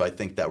 Right. And so I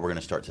think that we're going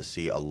to start to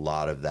see a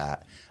lot of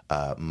that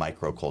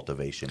micro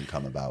cultivation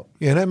come about.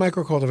 Yeah, that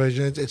micro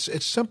cultivation,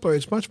 it's simpler.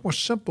 It's much more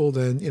simple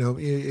than,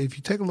 if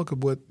you take a look at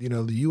what,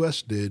 the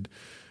U.S. did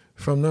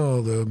from the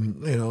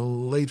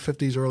late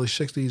 50s, early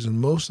 60s, and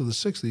most of the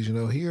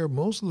 60s, here,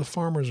 most of the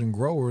farmers and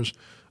growers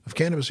of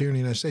cannabis here in the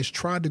United States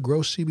tried to grow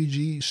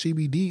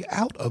CBD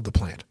out of the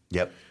plant.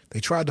 Yep. They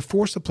tried to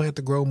force the plant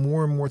to grow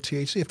more and more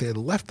THC. If they had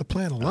left the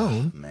plant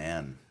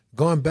alone,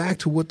 gone back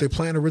to what their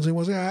plan originally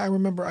was, I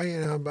remember,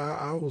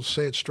 I will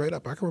say it straight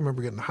up, I can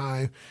remember getting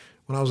high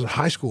when I was in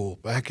high school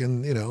back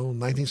in,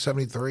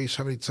 1973,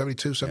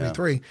 72,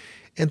 73,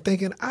 and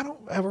thinking, I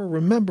don't ever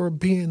remember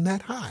being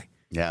that high.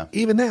 Yeah.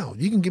 Even now,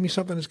 you can give me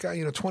something that's got,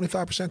 25%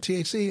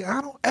 THC.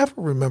 I don't ever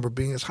remember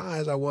being as high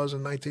as I was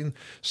in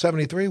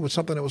 1973 with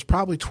something that was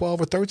probably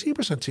 12 or 13%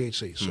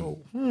 THC.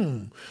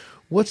 So,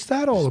 what's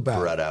that all about?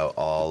 Spread out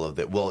all of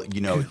it. Well,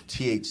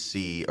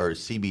 THC or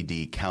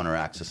CBD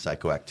counteracts the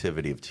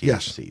psychoactivity of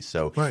THC. Yes.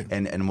 So,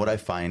 and what I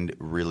find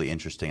really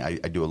interesting, I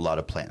do a lot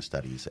of plant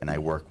studies, and I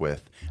work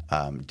with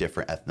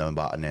different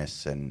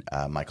ethnobotanists and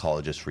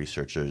mycologist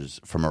researchers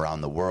from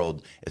around the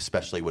world,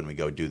 especially when we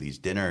go do these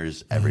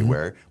dinners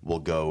everywhere. We'll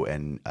go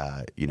and,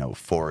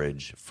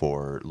 forage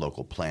for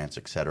local plants,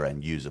 et cetera,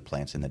 and use the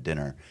plants in the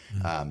dinner.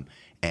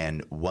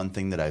 And one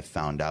thing that I've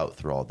found out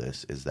through all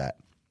this is that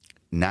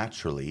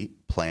naturally,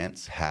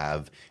 plants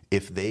have,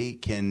 if they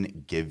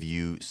can give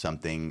you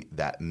something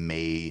that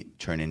may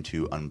turn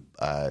into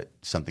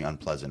something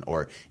unpleasant,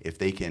 or if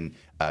they can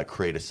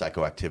create a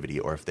psychoactivity,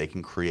 or if they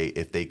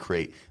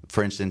create,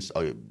 for instance,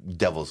 a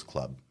devil's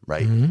club,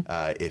 right?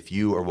 If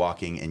you are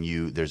walking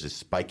and there's a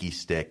spiky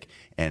stick,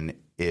 and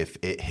if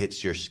it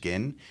hits your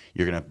skin,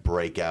 you're going to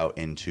break out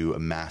into a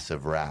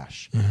massive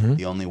rash.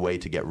 The only way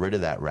to get rid of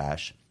that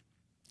rash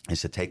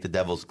is to take the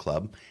devil's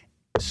club,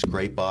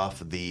 scrape off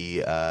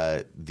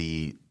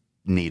the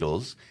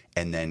needles,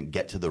 and then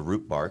get to the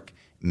root bark,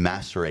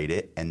 macerate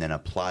it, and then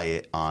apply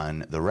it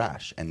on the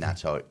rash, and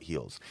that's how it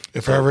heals.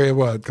 For every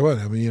come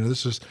on,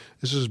 this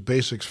is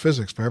basics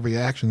physics. For every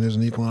action, there's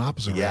an equal and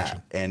opposite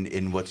reaction.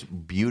 And what's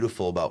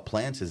beautiful about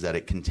plants is that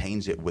it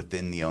contains it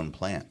within the own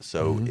plant.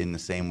 So in the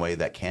same way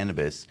that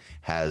cannabis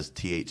has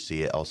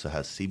THC, it also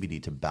has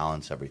CBD to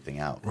balance everything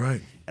out.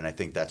 Right. And I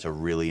think that's a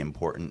really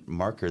important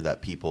marker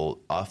that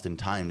people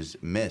oftentimes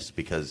miss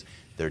because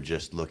they're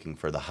just looking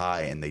for the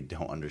high and they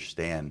don't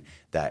understand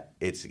that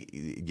it's,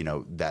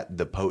 that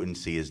the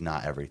potency is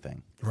not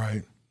everything.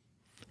 Right.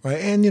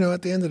 And,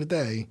 at the end of the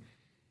day,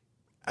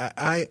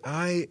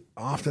 I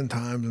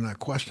oftentimes, and I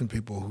question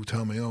people who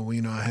tell me,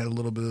 I had a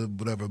little bit of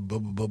whatever,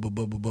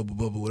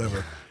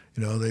 whatever,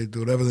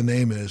 whatever the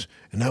name is,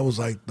 and that was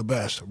like the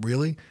best.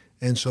 Really?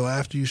 And so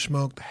after you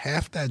smoked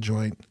half that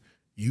joint,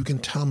 you can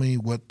tell me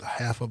what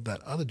half of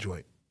that other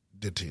joint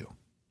did to you.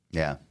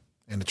 Yeah.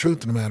 And the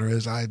truth of the matter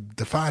is, I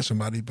defy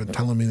somebody been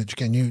telling me that you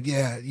can.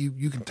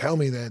 You can tell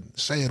me that,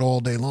 say it all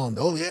day long.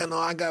 Oh, yeah, no,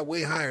 I got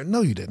way higher.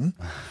 No, you didn't.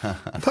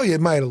 I tell you, it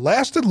might have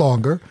lasted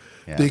longer.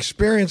 Yeah. The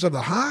experience of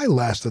the high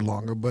lasted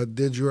longer, but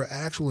did your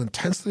actual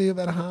intensity of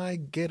that high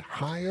get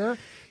higher?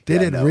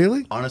 Did it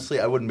really? Honestly,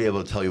 I wouldn't be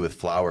able to tell you with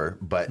flour,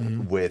 but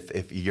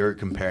if you're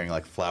comparing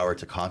like flour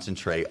to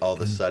concentrate, all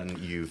of a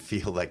sudden you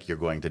feel like you're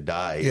going to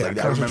die. Yeah, like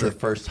I remember the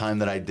first time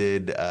that I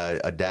did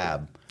a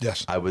dab.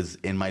 Yes. I was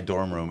in my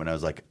dorm room and I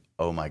was like,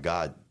 oh my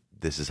God,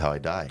 this is how I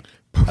die.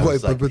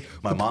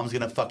 My mom's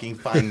going to fucking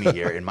find me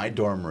here in my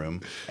dorm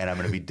room and I'm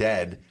going to be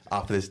dead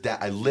off of this dab.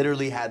 I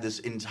literally had this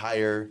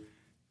entire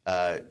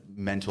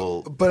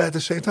mental. But at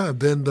the same time,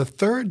 then the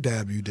third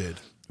dab you did.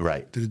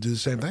 Right. Did it do the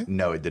same thing?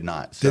 No, it did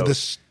not. So, did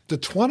the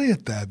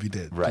 20th dab you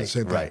did? Right, the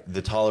same thing? right.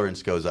 The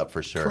tolerance goes up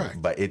for sure. Correct.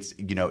 But it's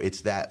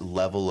it's that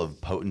level of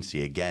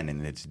potency again,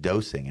 and it's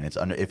dosing, and it's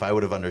if I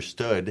would have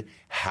understood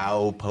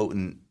how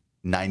potent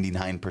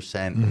 99%,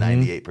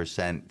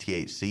 98%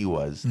 THC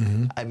was,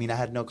 I mean, I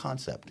had no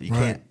concept. You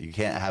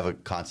can't have a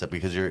concept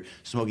because you're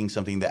smoking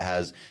something that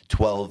has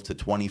 12 to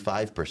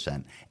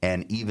 25%,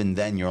 and even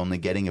then, you're only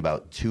getting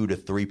about 2 to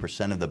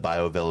 3% of the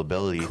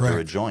bioavailability through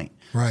a joint.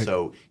 Right.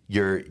 So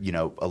you're,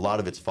 a lot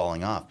of it's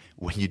falling off.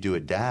 When you do a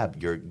dab,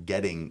 you're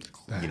getting,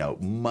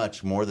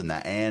 much more than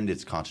that, and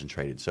it's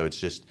concentrated. So it's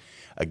just,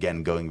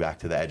 again, going back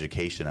to the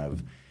education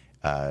of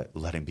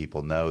letting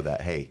people know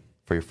that, hey,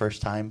 for your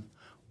first time,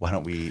 why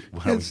don't we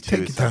take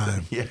your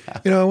time? Yeah.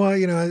 I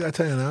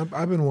tell you,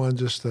 I've been one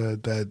just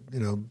I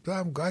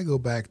go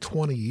back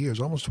 20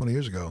 years, almost 20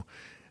 years ago.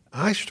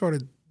 I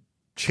started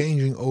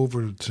changing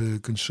over to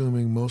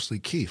consuming mostly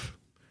keef.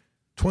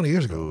 20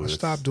 years ago, Ooh, I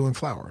stopped doing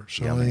flour.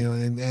 So,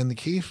 and the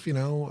keef,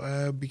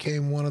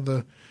 became one of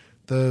the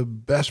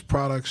best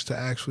products to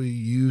actually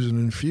use and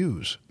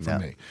infuse for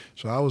me.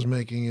 So I was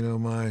making, I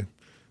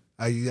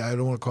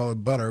don't want to call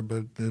it butter,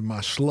 but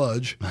my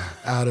sludge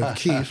out of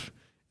keef.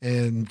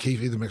 And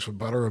keef either mixed with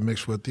butter or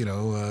mixed with,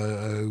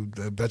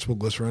 vegetable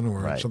glycerin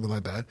or something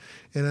like that.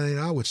 And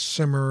I would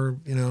simmer,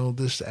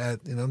 this at,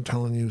 I'm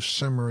telling you,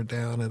 simmer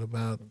down at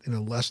about,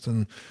 less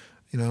than,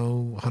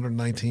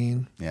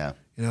 119. Yeah.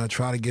 I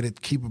try to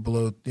keep it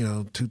below,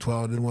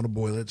 212. I didn't want to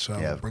boil it, so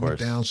I would bring it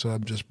down. So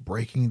I'm just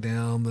breaking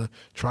down the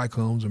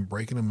trichomes and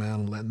breaking them out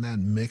and letting that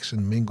mix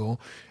and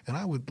mingle. And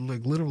I would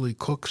literally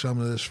cook some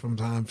of this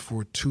sometimes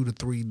for 2 to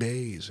 3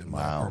 days in my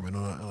apartment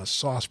on a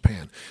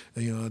saucepan,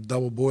 a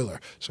double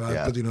boiler. So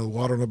I put,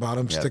 water on the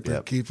bottom, stick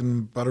the keef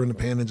and butter in the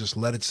pan and just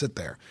let it sit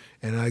there.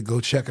 And I go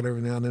check it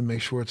every now and then,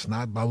 make sure it's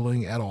not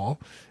bubbling at all.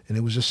 And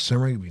it was just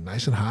simmering. It'd be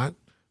nice and hot.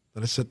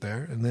 Let it sit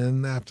there. And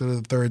then after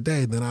the third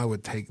day, then I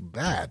would take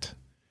that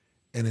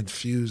and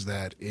infuse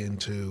that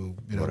into,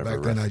 whatever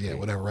back then, recipe.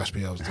 whatever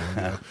recipe I was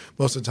doing.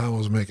 Most of the time I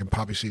was making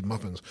poppy seed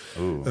muffins.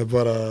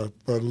 But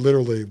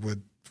literally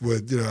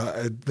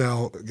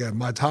now, again,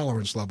 my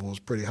tolerance level is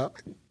pretty high.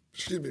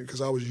 Excuse me, because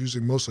I was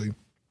using mostly,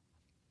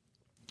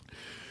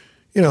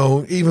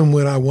 even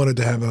when I wanted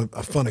to have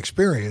a fun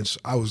experience,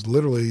 I was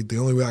literally, the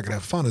only way I could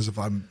have fun is if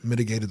I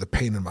mitigated the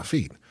pain in my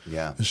feet.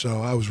 Yeah. And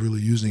so I was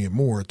really using it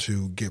more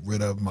to get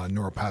rid of my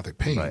neuropathic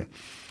pain. Right.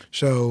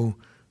 So,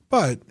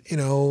 but,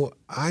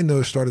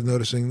 I started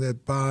noticing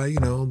that by,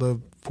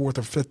 the fourth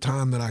or fifth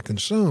time that I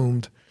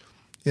consumed,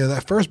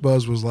 that first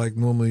buzz was like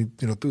normally,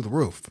 through the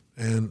roof.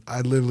 And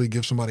I'd literally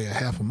give somebody a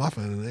half a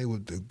muffin and they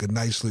would do good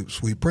night sleep,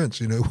 sweet prince,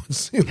 for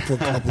a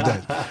couple of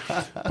days.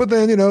 But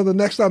then, the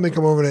next time they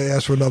come over and they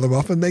ask for another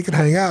muffin, they could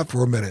hang out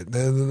for a minute.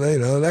 Then,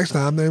 the next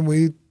time, then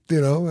we,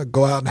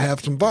 go out and have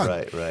some fun.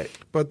 Right.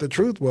 But the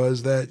truth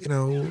was that,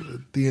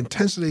 the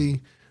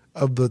intensity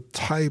of the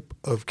type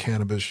of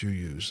cannabis you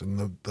use and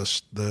the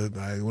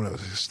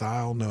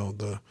style,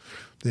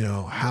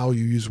 how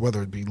you use,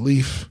 whether it be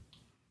leaf,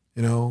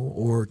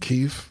 or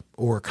keef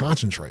or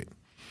concentrate.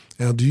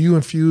 Now, do you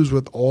infuse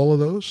with all of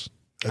those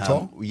at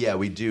all? Yeah,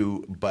 we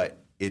do,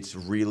 but it's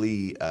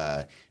really,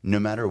 no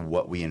matter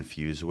what we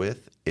infuse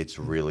with, it's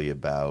really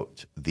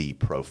about the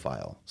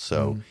profile.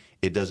 So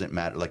it doesn't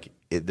matter,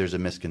 there's a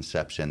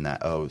misconception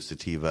that,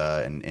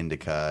 sativa and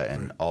indica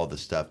and all the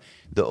stuff.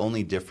 The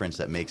only difference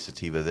that makes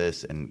sativa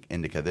this and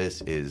indica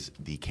this is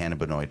the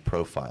cannabinoid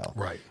profile.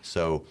 Right.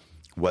 So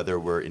whether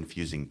we're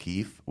infusing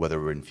keef,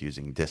 whether we're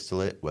infusing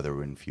distillate, whether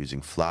we're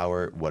infusing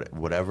flower,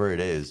 whatever it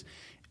is,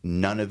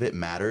 none of it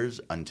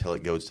matters until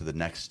it goes to the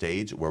next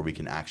stage where we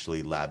can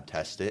actually lab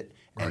test it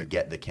and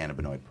get the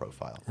cannabinoid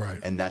profile. Right.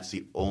 And that's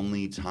the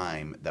only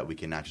time that we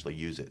can actually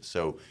use it.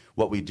 So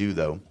what we do,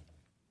 though,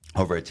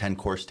 over a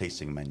 10-course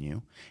tasting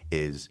menu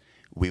is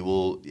we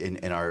will,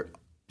 in our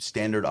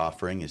standard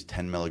offering is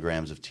 10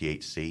 milligrams of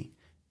THC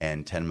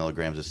and 10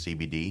 milligrams of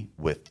CBD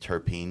with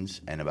terpenes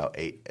and about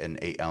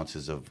 8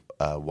 ounces of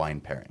wine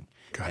pairing.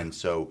 And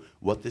so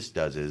what this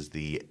does is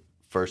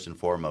first and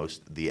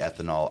foremost, the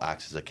ethanol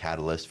acts as a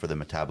catalyst for the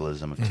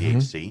metabolism of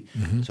THC.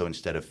 So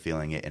instead of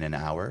feeling it in an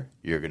hour,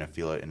 you're going to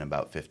feel it in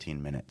about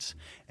 15 minutes.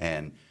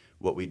 And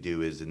what we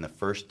do is in the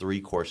first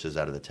 3 courses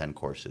out of the 10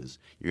 courses,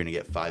 you're going to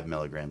get 5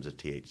 milligrams of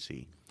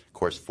THC.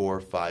 Course 4,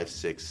 5,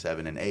 6,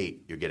 7, and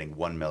 8, you're getting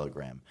 1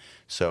 milligram.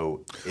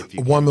 So if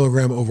you 1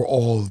 milligram over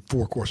all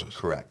 4 courses.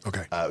 Correct.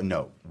 Okay.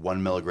 No,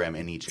 1 milligram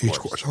in each course. Each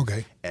course,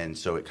 okay. And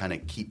so it kind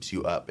of keeps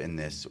you up in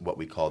this, what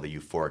we call the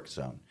euphoric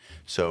zone.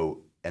 So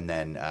And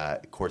then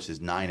courses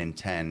 9 and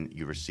 10,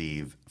 you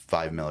receive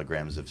 5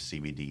 milligrams of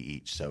CBD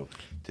each. So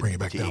to, Bring it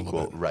back to down a equal,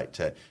 little bit.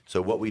 right?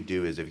 So what we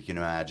do is, if you can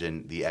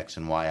imagine the X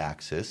and Y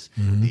axis,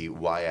 Mm-hmm. the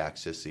Y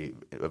axis, the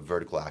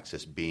vertical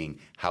axis being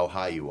how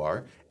high you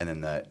are, and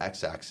then the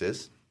X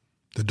axis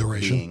The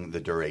duration. being the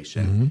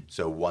duration.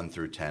 So 1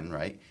 through 10,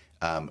 right?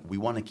 We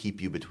want to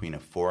keep you between a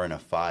 4 and a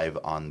 5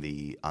 on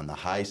the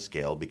high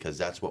scale, because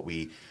that's what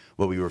we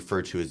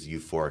refer to as the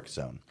euphoric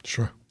zone.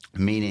 Sure.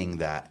 Meaning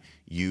that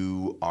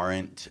you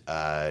aren't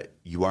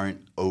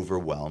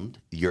overwhelmed.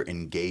 You're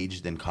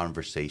engaged in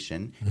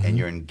conversation, and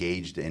you're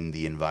engaged in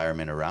the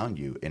environment around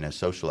you in a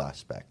social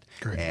aspect.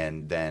 Great.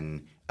 And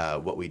then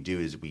what we do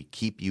is we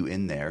keep you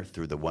in there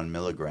through the 1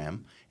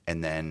 milligram,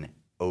 and then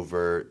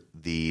over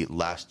the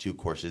last 2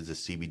 courses, the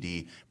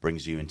CBD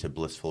brings you into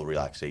blissful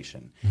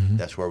relaxation.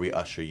 That's where we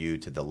usher you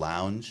to the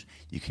lounge.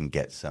 You can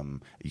get a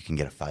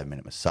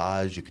 5-minute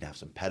massage. You can have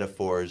some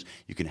pedophores.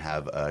 You can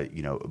have a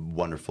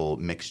wonderful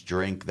mixed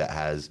drink that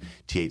has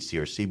THC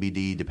or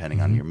CBD,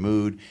 depending on your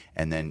mood.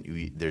 And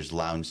then there's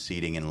lounge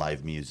seating and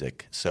live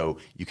music, so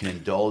you can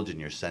indulge in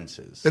your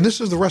senses. And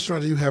this is the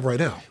restaurant that you have right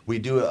now. We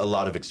do a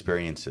lot of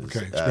experiences.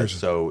 Okay, experiences.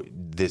 So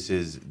this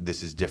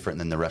is different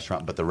than the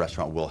restaurant, but the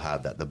restaurant will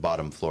have that. The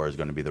bottom floor is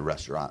going to be the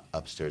restaurant.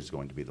 Upstairs is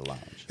going to be the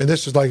lounge. And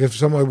this is like if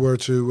someone were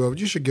to,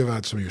 you should give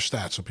out some of your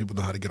stats so people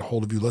know how to get a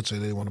hold of you. Let's say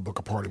they want to book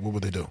a party. What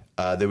would they do?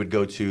 They would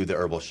go to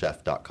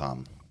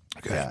theherbalchef.com.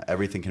 Okay. Yeah,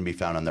 everything can be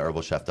found on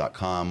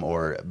theherbalchef.com,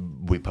 or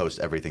we post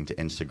everything to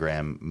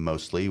Instagram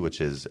mostly,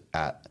 which is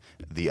at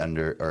the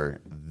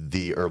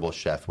herbal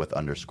chef with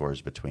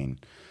underscores between.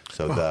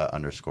 So the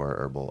 _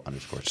 herbal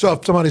 _ So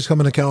if somebody's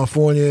coming to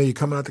California, you're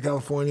coming out to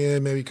California,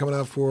 maybe coming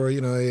out for a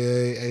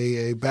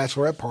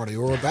bachelorette party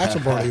or a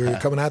bachelor party, or you're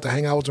coming out to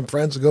hang out with some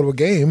friends to go to a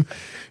game,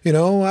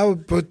 I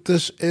would put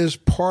this as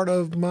part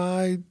of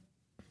my,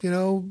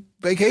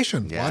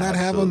 vacation. Yeah, Why not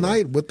have absolutely. a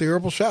night with the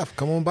herbal chef?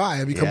 Come on by.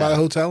 Have you come Yeah. by the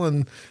hotel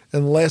and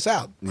lay us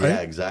out? Right?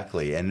 Yeah,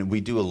 exactly. And we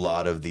do a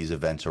lot of these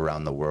events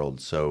around the world.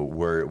 So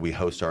we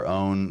host our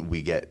own.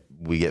 We get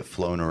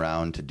flown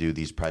around to do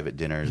these private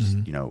dinners,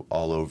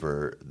 all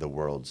over the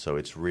world. So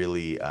it's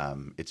really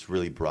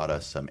brought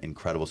us some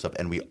incredible stuff.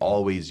 And we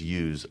always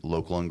use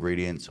local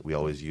ingredients. We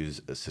always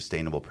use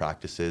sustainable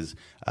practices.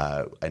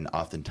 And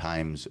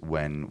oftentimes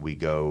when we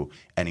go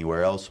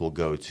anywhere else, I'll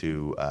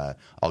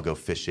go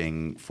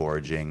fishing,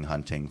 foraging,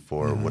 hunting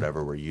for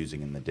whatever we're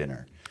using in the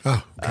dinner.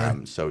 Oh,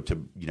 okay. So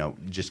to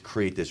just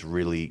create this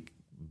really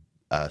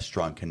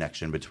strong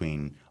connection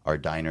between our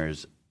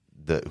diners,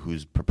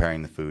 who's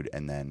preparing the food,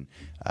 and then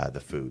the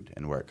food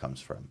and where it comes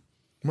from.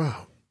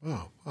 Wow.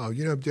 Have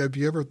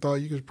you ever thought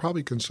you could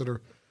probably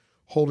consider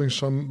holding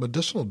some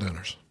medicinal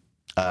dinners?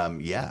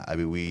 Yeah, I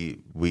mean,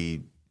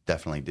 we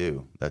definitely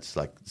do. That's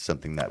like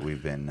something that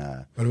we've been.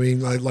 But I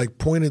mean, like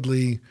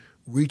pointedly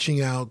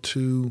reaching out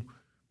to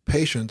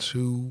patients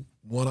who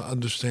want to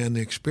understand the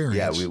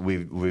experience. Yeah,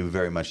 we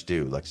very much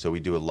do. So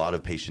we do a lot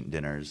of patient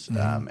dinners,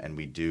 and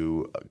we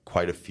do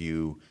quite a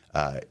few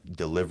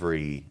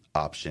delivery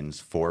options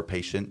for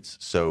patients.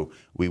 So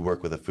we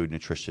work with a food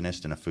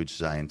nutritionist and a food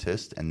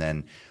scientist, and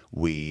then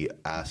we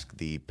ask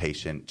the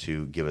patient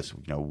to give us,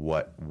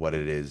 what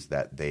it is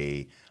that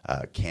they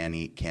can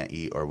eat, can't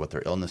eat, or what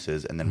their illness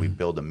is, and then we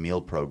build a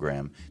meal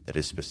program that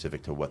is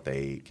specific to what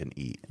they can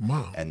eat.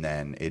 Wow. And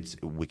then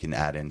we can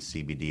add in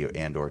CBD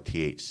or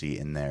THC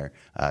in there,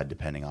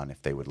 depending on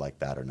if they would like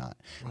that or not.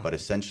 Wow. But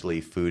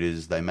essentially, food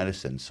is thy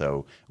medicine.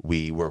 So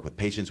we work with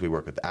patients, we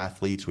work with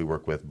athletes, we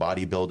work with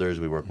bodybuilders,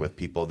 we work with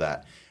people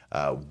that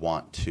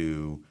want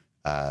to,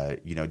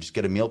 just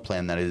get a meal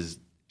plan that is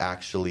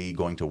actually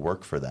going to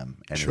work for them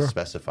and Sure. is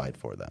specified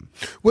for them.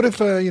 What if,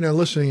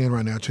 listening in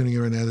right now, tuning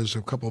in right now, there's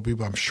a couple of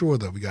people, I'm sure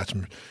that we got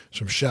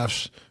some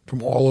chefs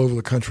from all over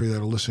the country that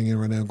are listening in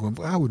right now going,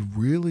 I would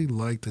really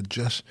like to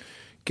just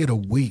get a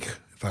week,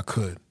 if I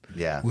could,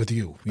 with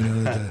you.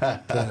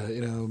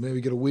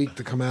 Maybe get a week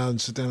to come out and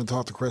sit down and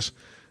talk to Chris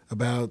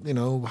about,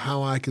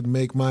 how I could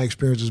make my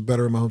experiences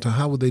better in my hometown.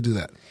 How would they do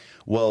that?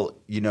 Well,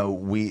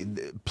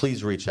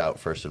 please reach out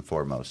first and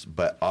foremost.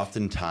 But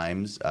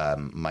oftentimes,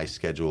 my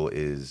schedule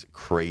is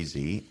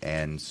crazy,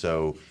 and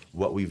so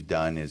what we've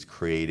done is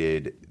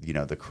created,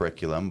 the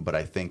curriculum. But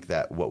I think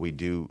that what we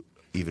do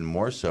even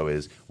more so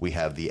is we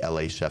have the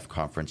LA Chef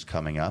Conference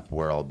coming up,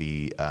 where I'll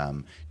be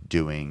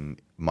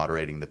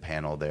moderating the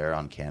panel there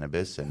on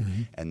cannabis,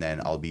 and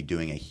then I'll be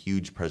doing a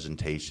huge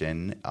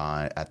presentation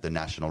at the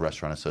National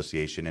Restaurant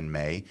Association in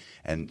May.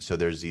 And so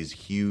there's these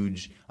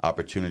huge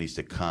opportunities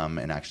to come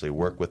and actually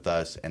work with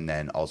us, and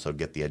then also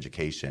get the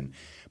education.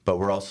 But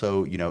we're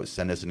also,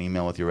 send us an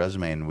email with your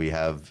resume, and we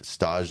have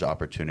stage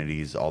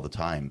opportunities all the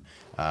time.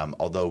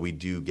 Although we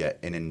do get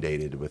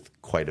inundated with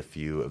quite a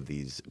few of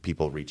these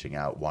people reaching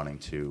out, wanting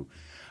to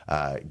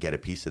get a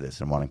piece of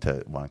this and wanting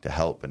to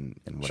help in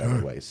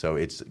whatever way. So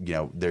it's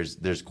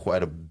there's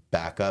quite a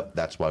backup.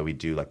 That's why we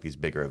do these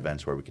bigger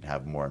events where we can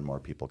have more and more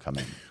people come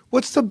in.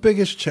 What's the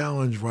biggest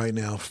challenge right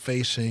now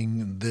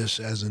facing this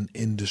as an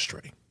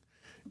industry?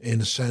 in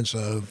the sense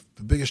of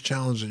the biggest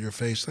challenge that you're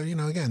faced.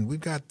 Again, we've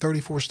got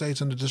 34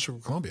 states in the District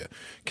of Columbia.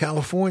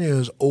 California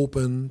is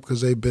open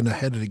because they've been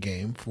ahead of the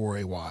game for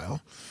a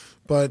while.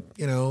 But,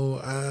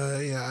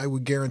 I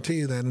would guarantee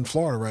you that in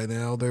Florida right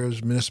now,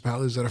 there's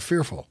municipalities that are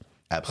fearful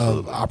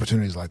of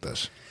opportunities like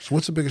this. So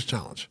what's the biggest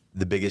challenge?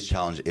 The biggest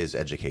challenge is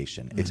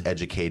education. Mm-hmm. It's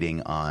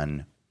educating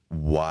on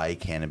why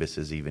cannabis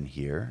is even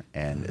here,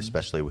 and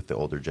especially with the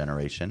older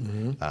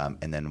generation,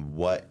 and then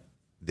what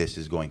this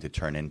is going to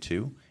turn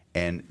into,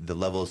 and the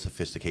level of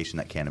sophistication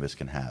that cannabis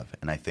can have.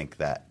 And I think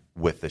that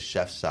with the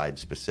chef side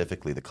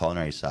specifically, the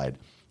culinary side,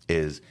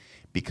 is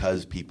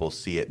because people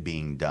see it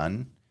being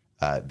done,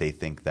 they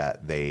think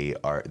that they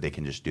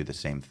can just do the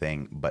same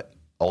thing, but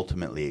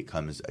ultimately it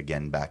comes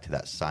again back to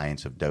that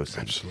science of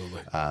dosing.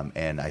 Absolutely.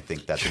 And I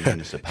think that the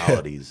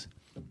municipalities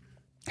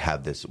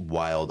have this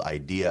wild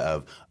idea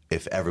of,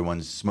 if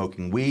everyone's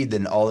smoking weed,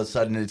 then all of a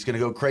sudden it's going to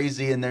go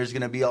crazy and there's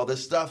going to be all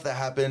this stuff that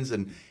happens.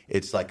 And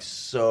it's like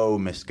so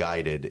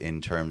misguided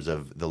in terms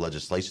of the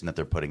legislation that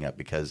they're putting up,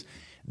 because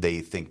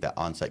they think that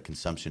on-site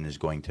consumption is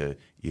going to,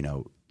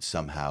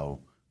 somehow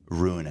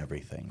ruin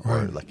everything.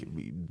 Right.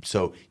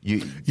 Or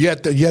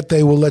Yet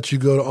they will let you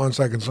go to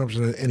on-site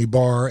consumption at any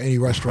bar, any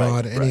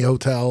restaurant, any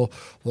hotel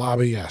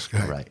lobby. Yes.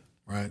 Right.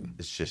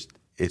 It's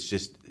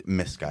just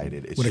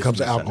misguided. It's when it comes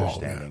to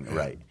alcohol.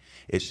 Right.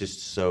 It's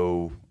just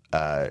so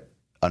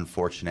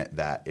unfortunate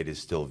that it is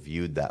still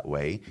viewed that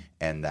way,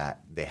 and that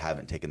they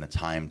haven't taken the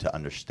time to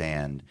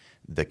understand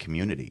the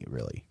community,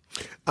 really.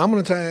 I'm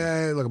going to tell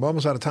you, look, I'm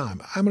almost out of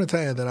time. I'm going to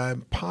tell you that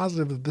I'm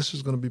positive that this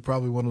is going to be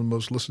probably one of the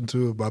most listened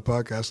to of my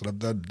podcasts that I've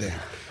done today.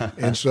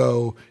 And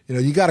so,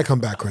 you got to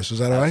come back, Chris. Is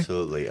that all right?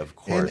 Absolutely, of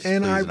course.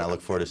 And I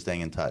look forward to staying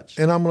in touch.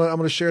 And I'm going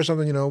to share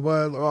something,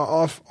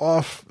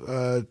 off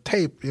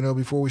tape,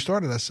 before we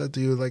started. I said to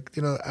you,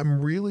 I'm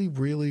really,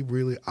 really,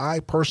 really, I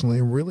personally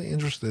am really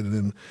interested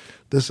in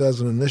this as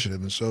an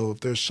initiative. And so if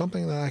there's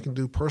something that I can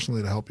do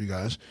personally to help you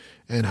guys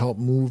and help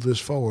move this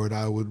forward,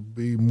 I would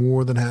be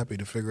more than happy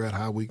to figure out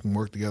how we can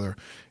work together.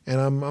 And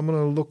I'm going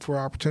to look for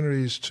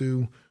opportunities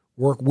to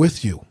work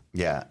with you.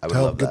 Yeah, I would to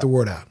help love get that. The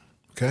word out.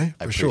 Okay,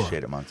 I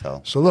appreciate it,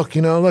 Montel. So look,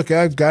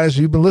 guys,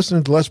 you've been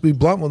listening to Let's Be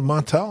Blunt with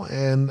Montel,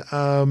 and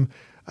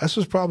this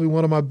was probably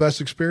one of my best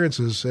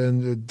experiences.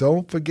 And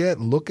don't forget,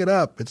 look it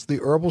up. It's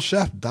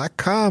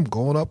theherbalchef.com.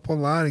 Go on up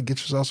online and get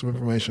yourself some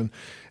information.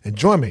 And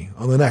join me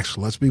on the next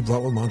Let's Be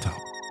Blunt with Montel.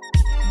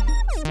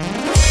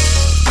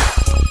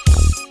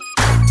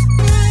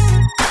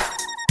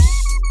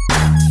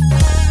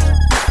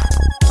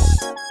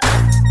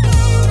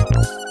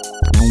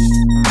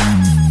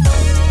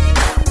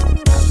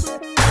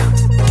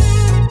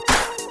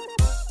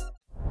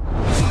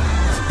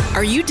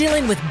 Are you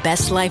dealing with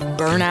best life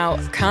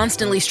burnout,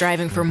 constantly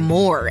striving for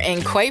more,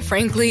 and quite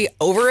frankly,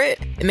 over it?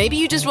 Maybe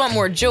you just want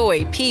more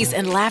joy, peace,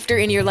 and laughter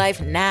in your life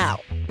now.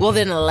 Well,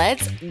 then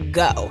let's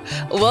go.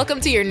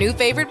 Welcome to your new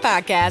favorite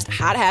podcast,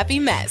 Hot Happy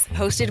Mess,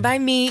 hosted by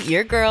me,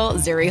 your girl,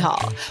 Zuri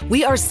Hall.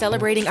 We are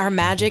celebrating our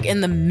magic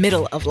in the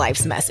middle of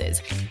life's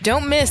messes.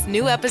 Don't miss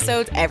new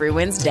episodes every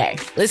Wednesday.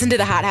 Listen to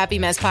the Hot Happy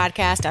Mess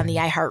podcast on the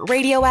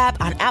iHeartRadio app,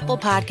 on Apple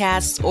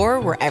Podcasts, or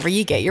wherever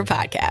you get your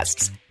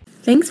podcasts.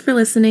 Thanks for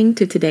listening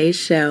to today's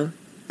show.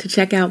 To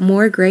check out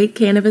more great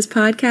cannabis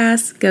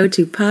podcasts, go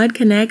to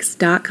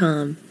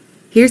podconnects.com.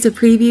 Here's a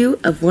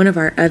preview of one of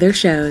our other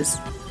shows.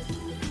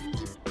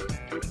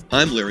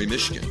 I'm Larry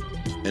Mishkin,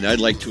 and I'd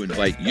like to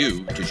invite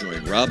you to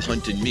join Rob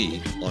Hunt and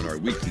me on our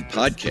weekly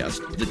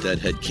podcast, The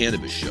Deadhead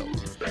Cannabis Show.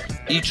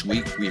 Each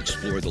week, we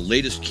explore the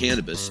latest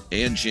cannabis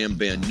and jam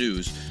band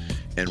news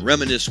and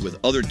reminisce with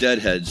other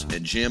Deadheads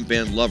and jam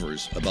band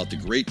lovers about the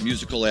great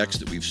musical acts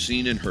that we've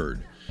seen and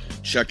heard.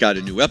 Check out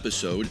a new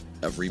episode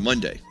every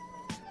Monday.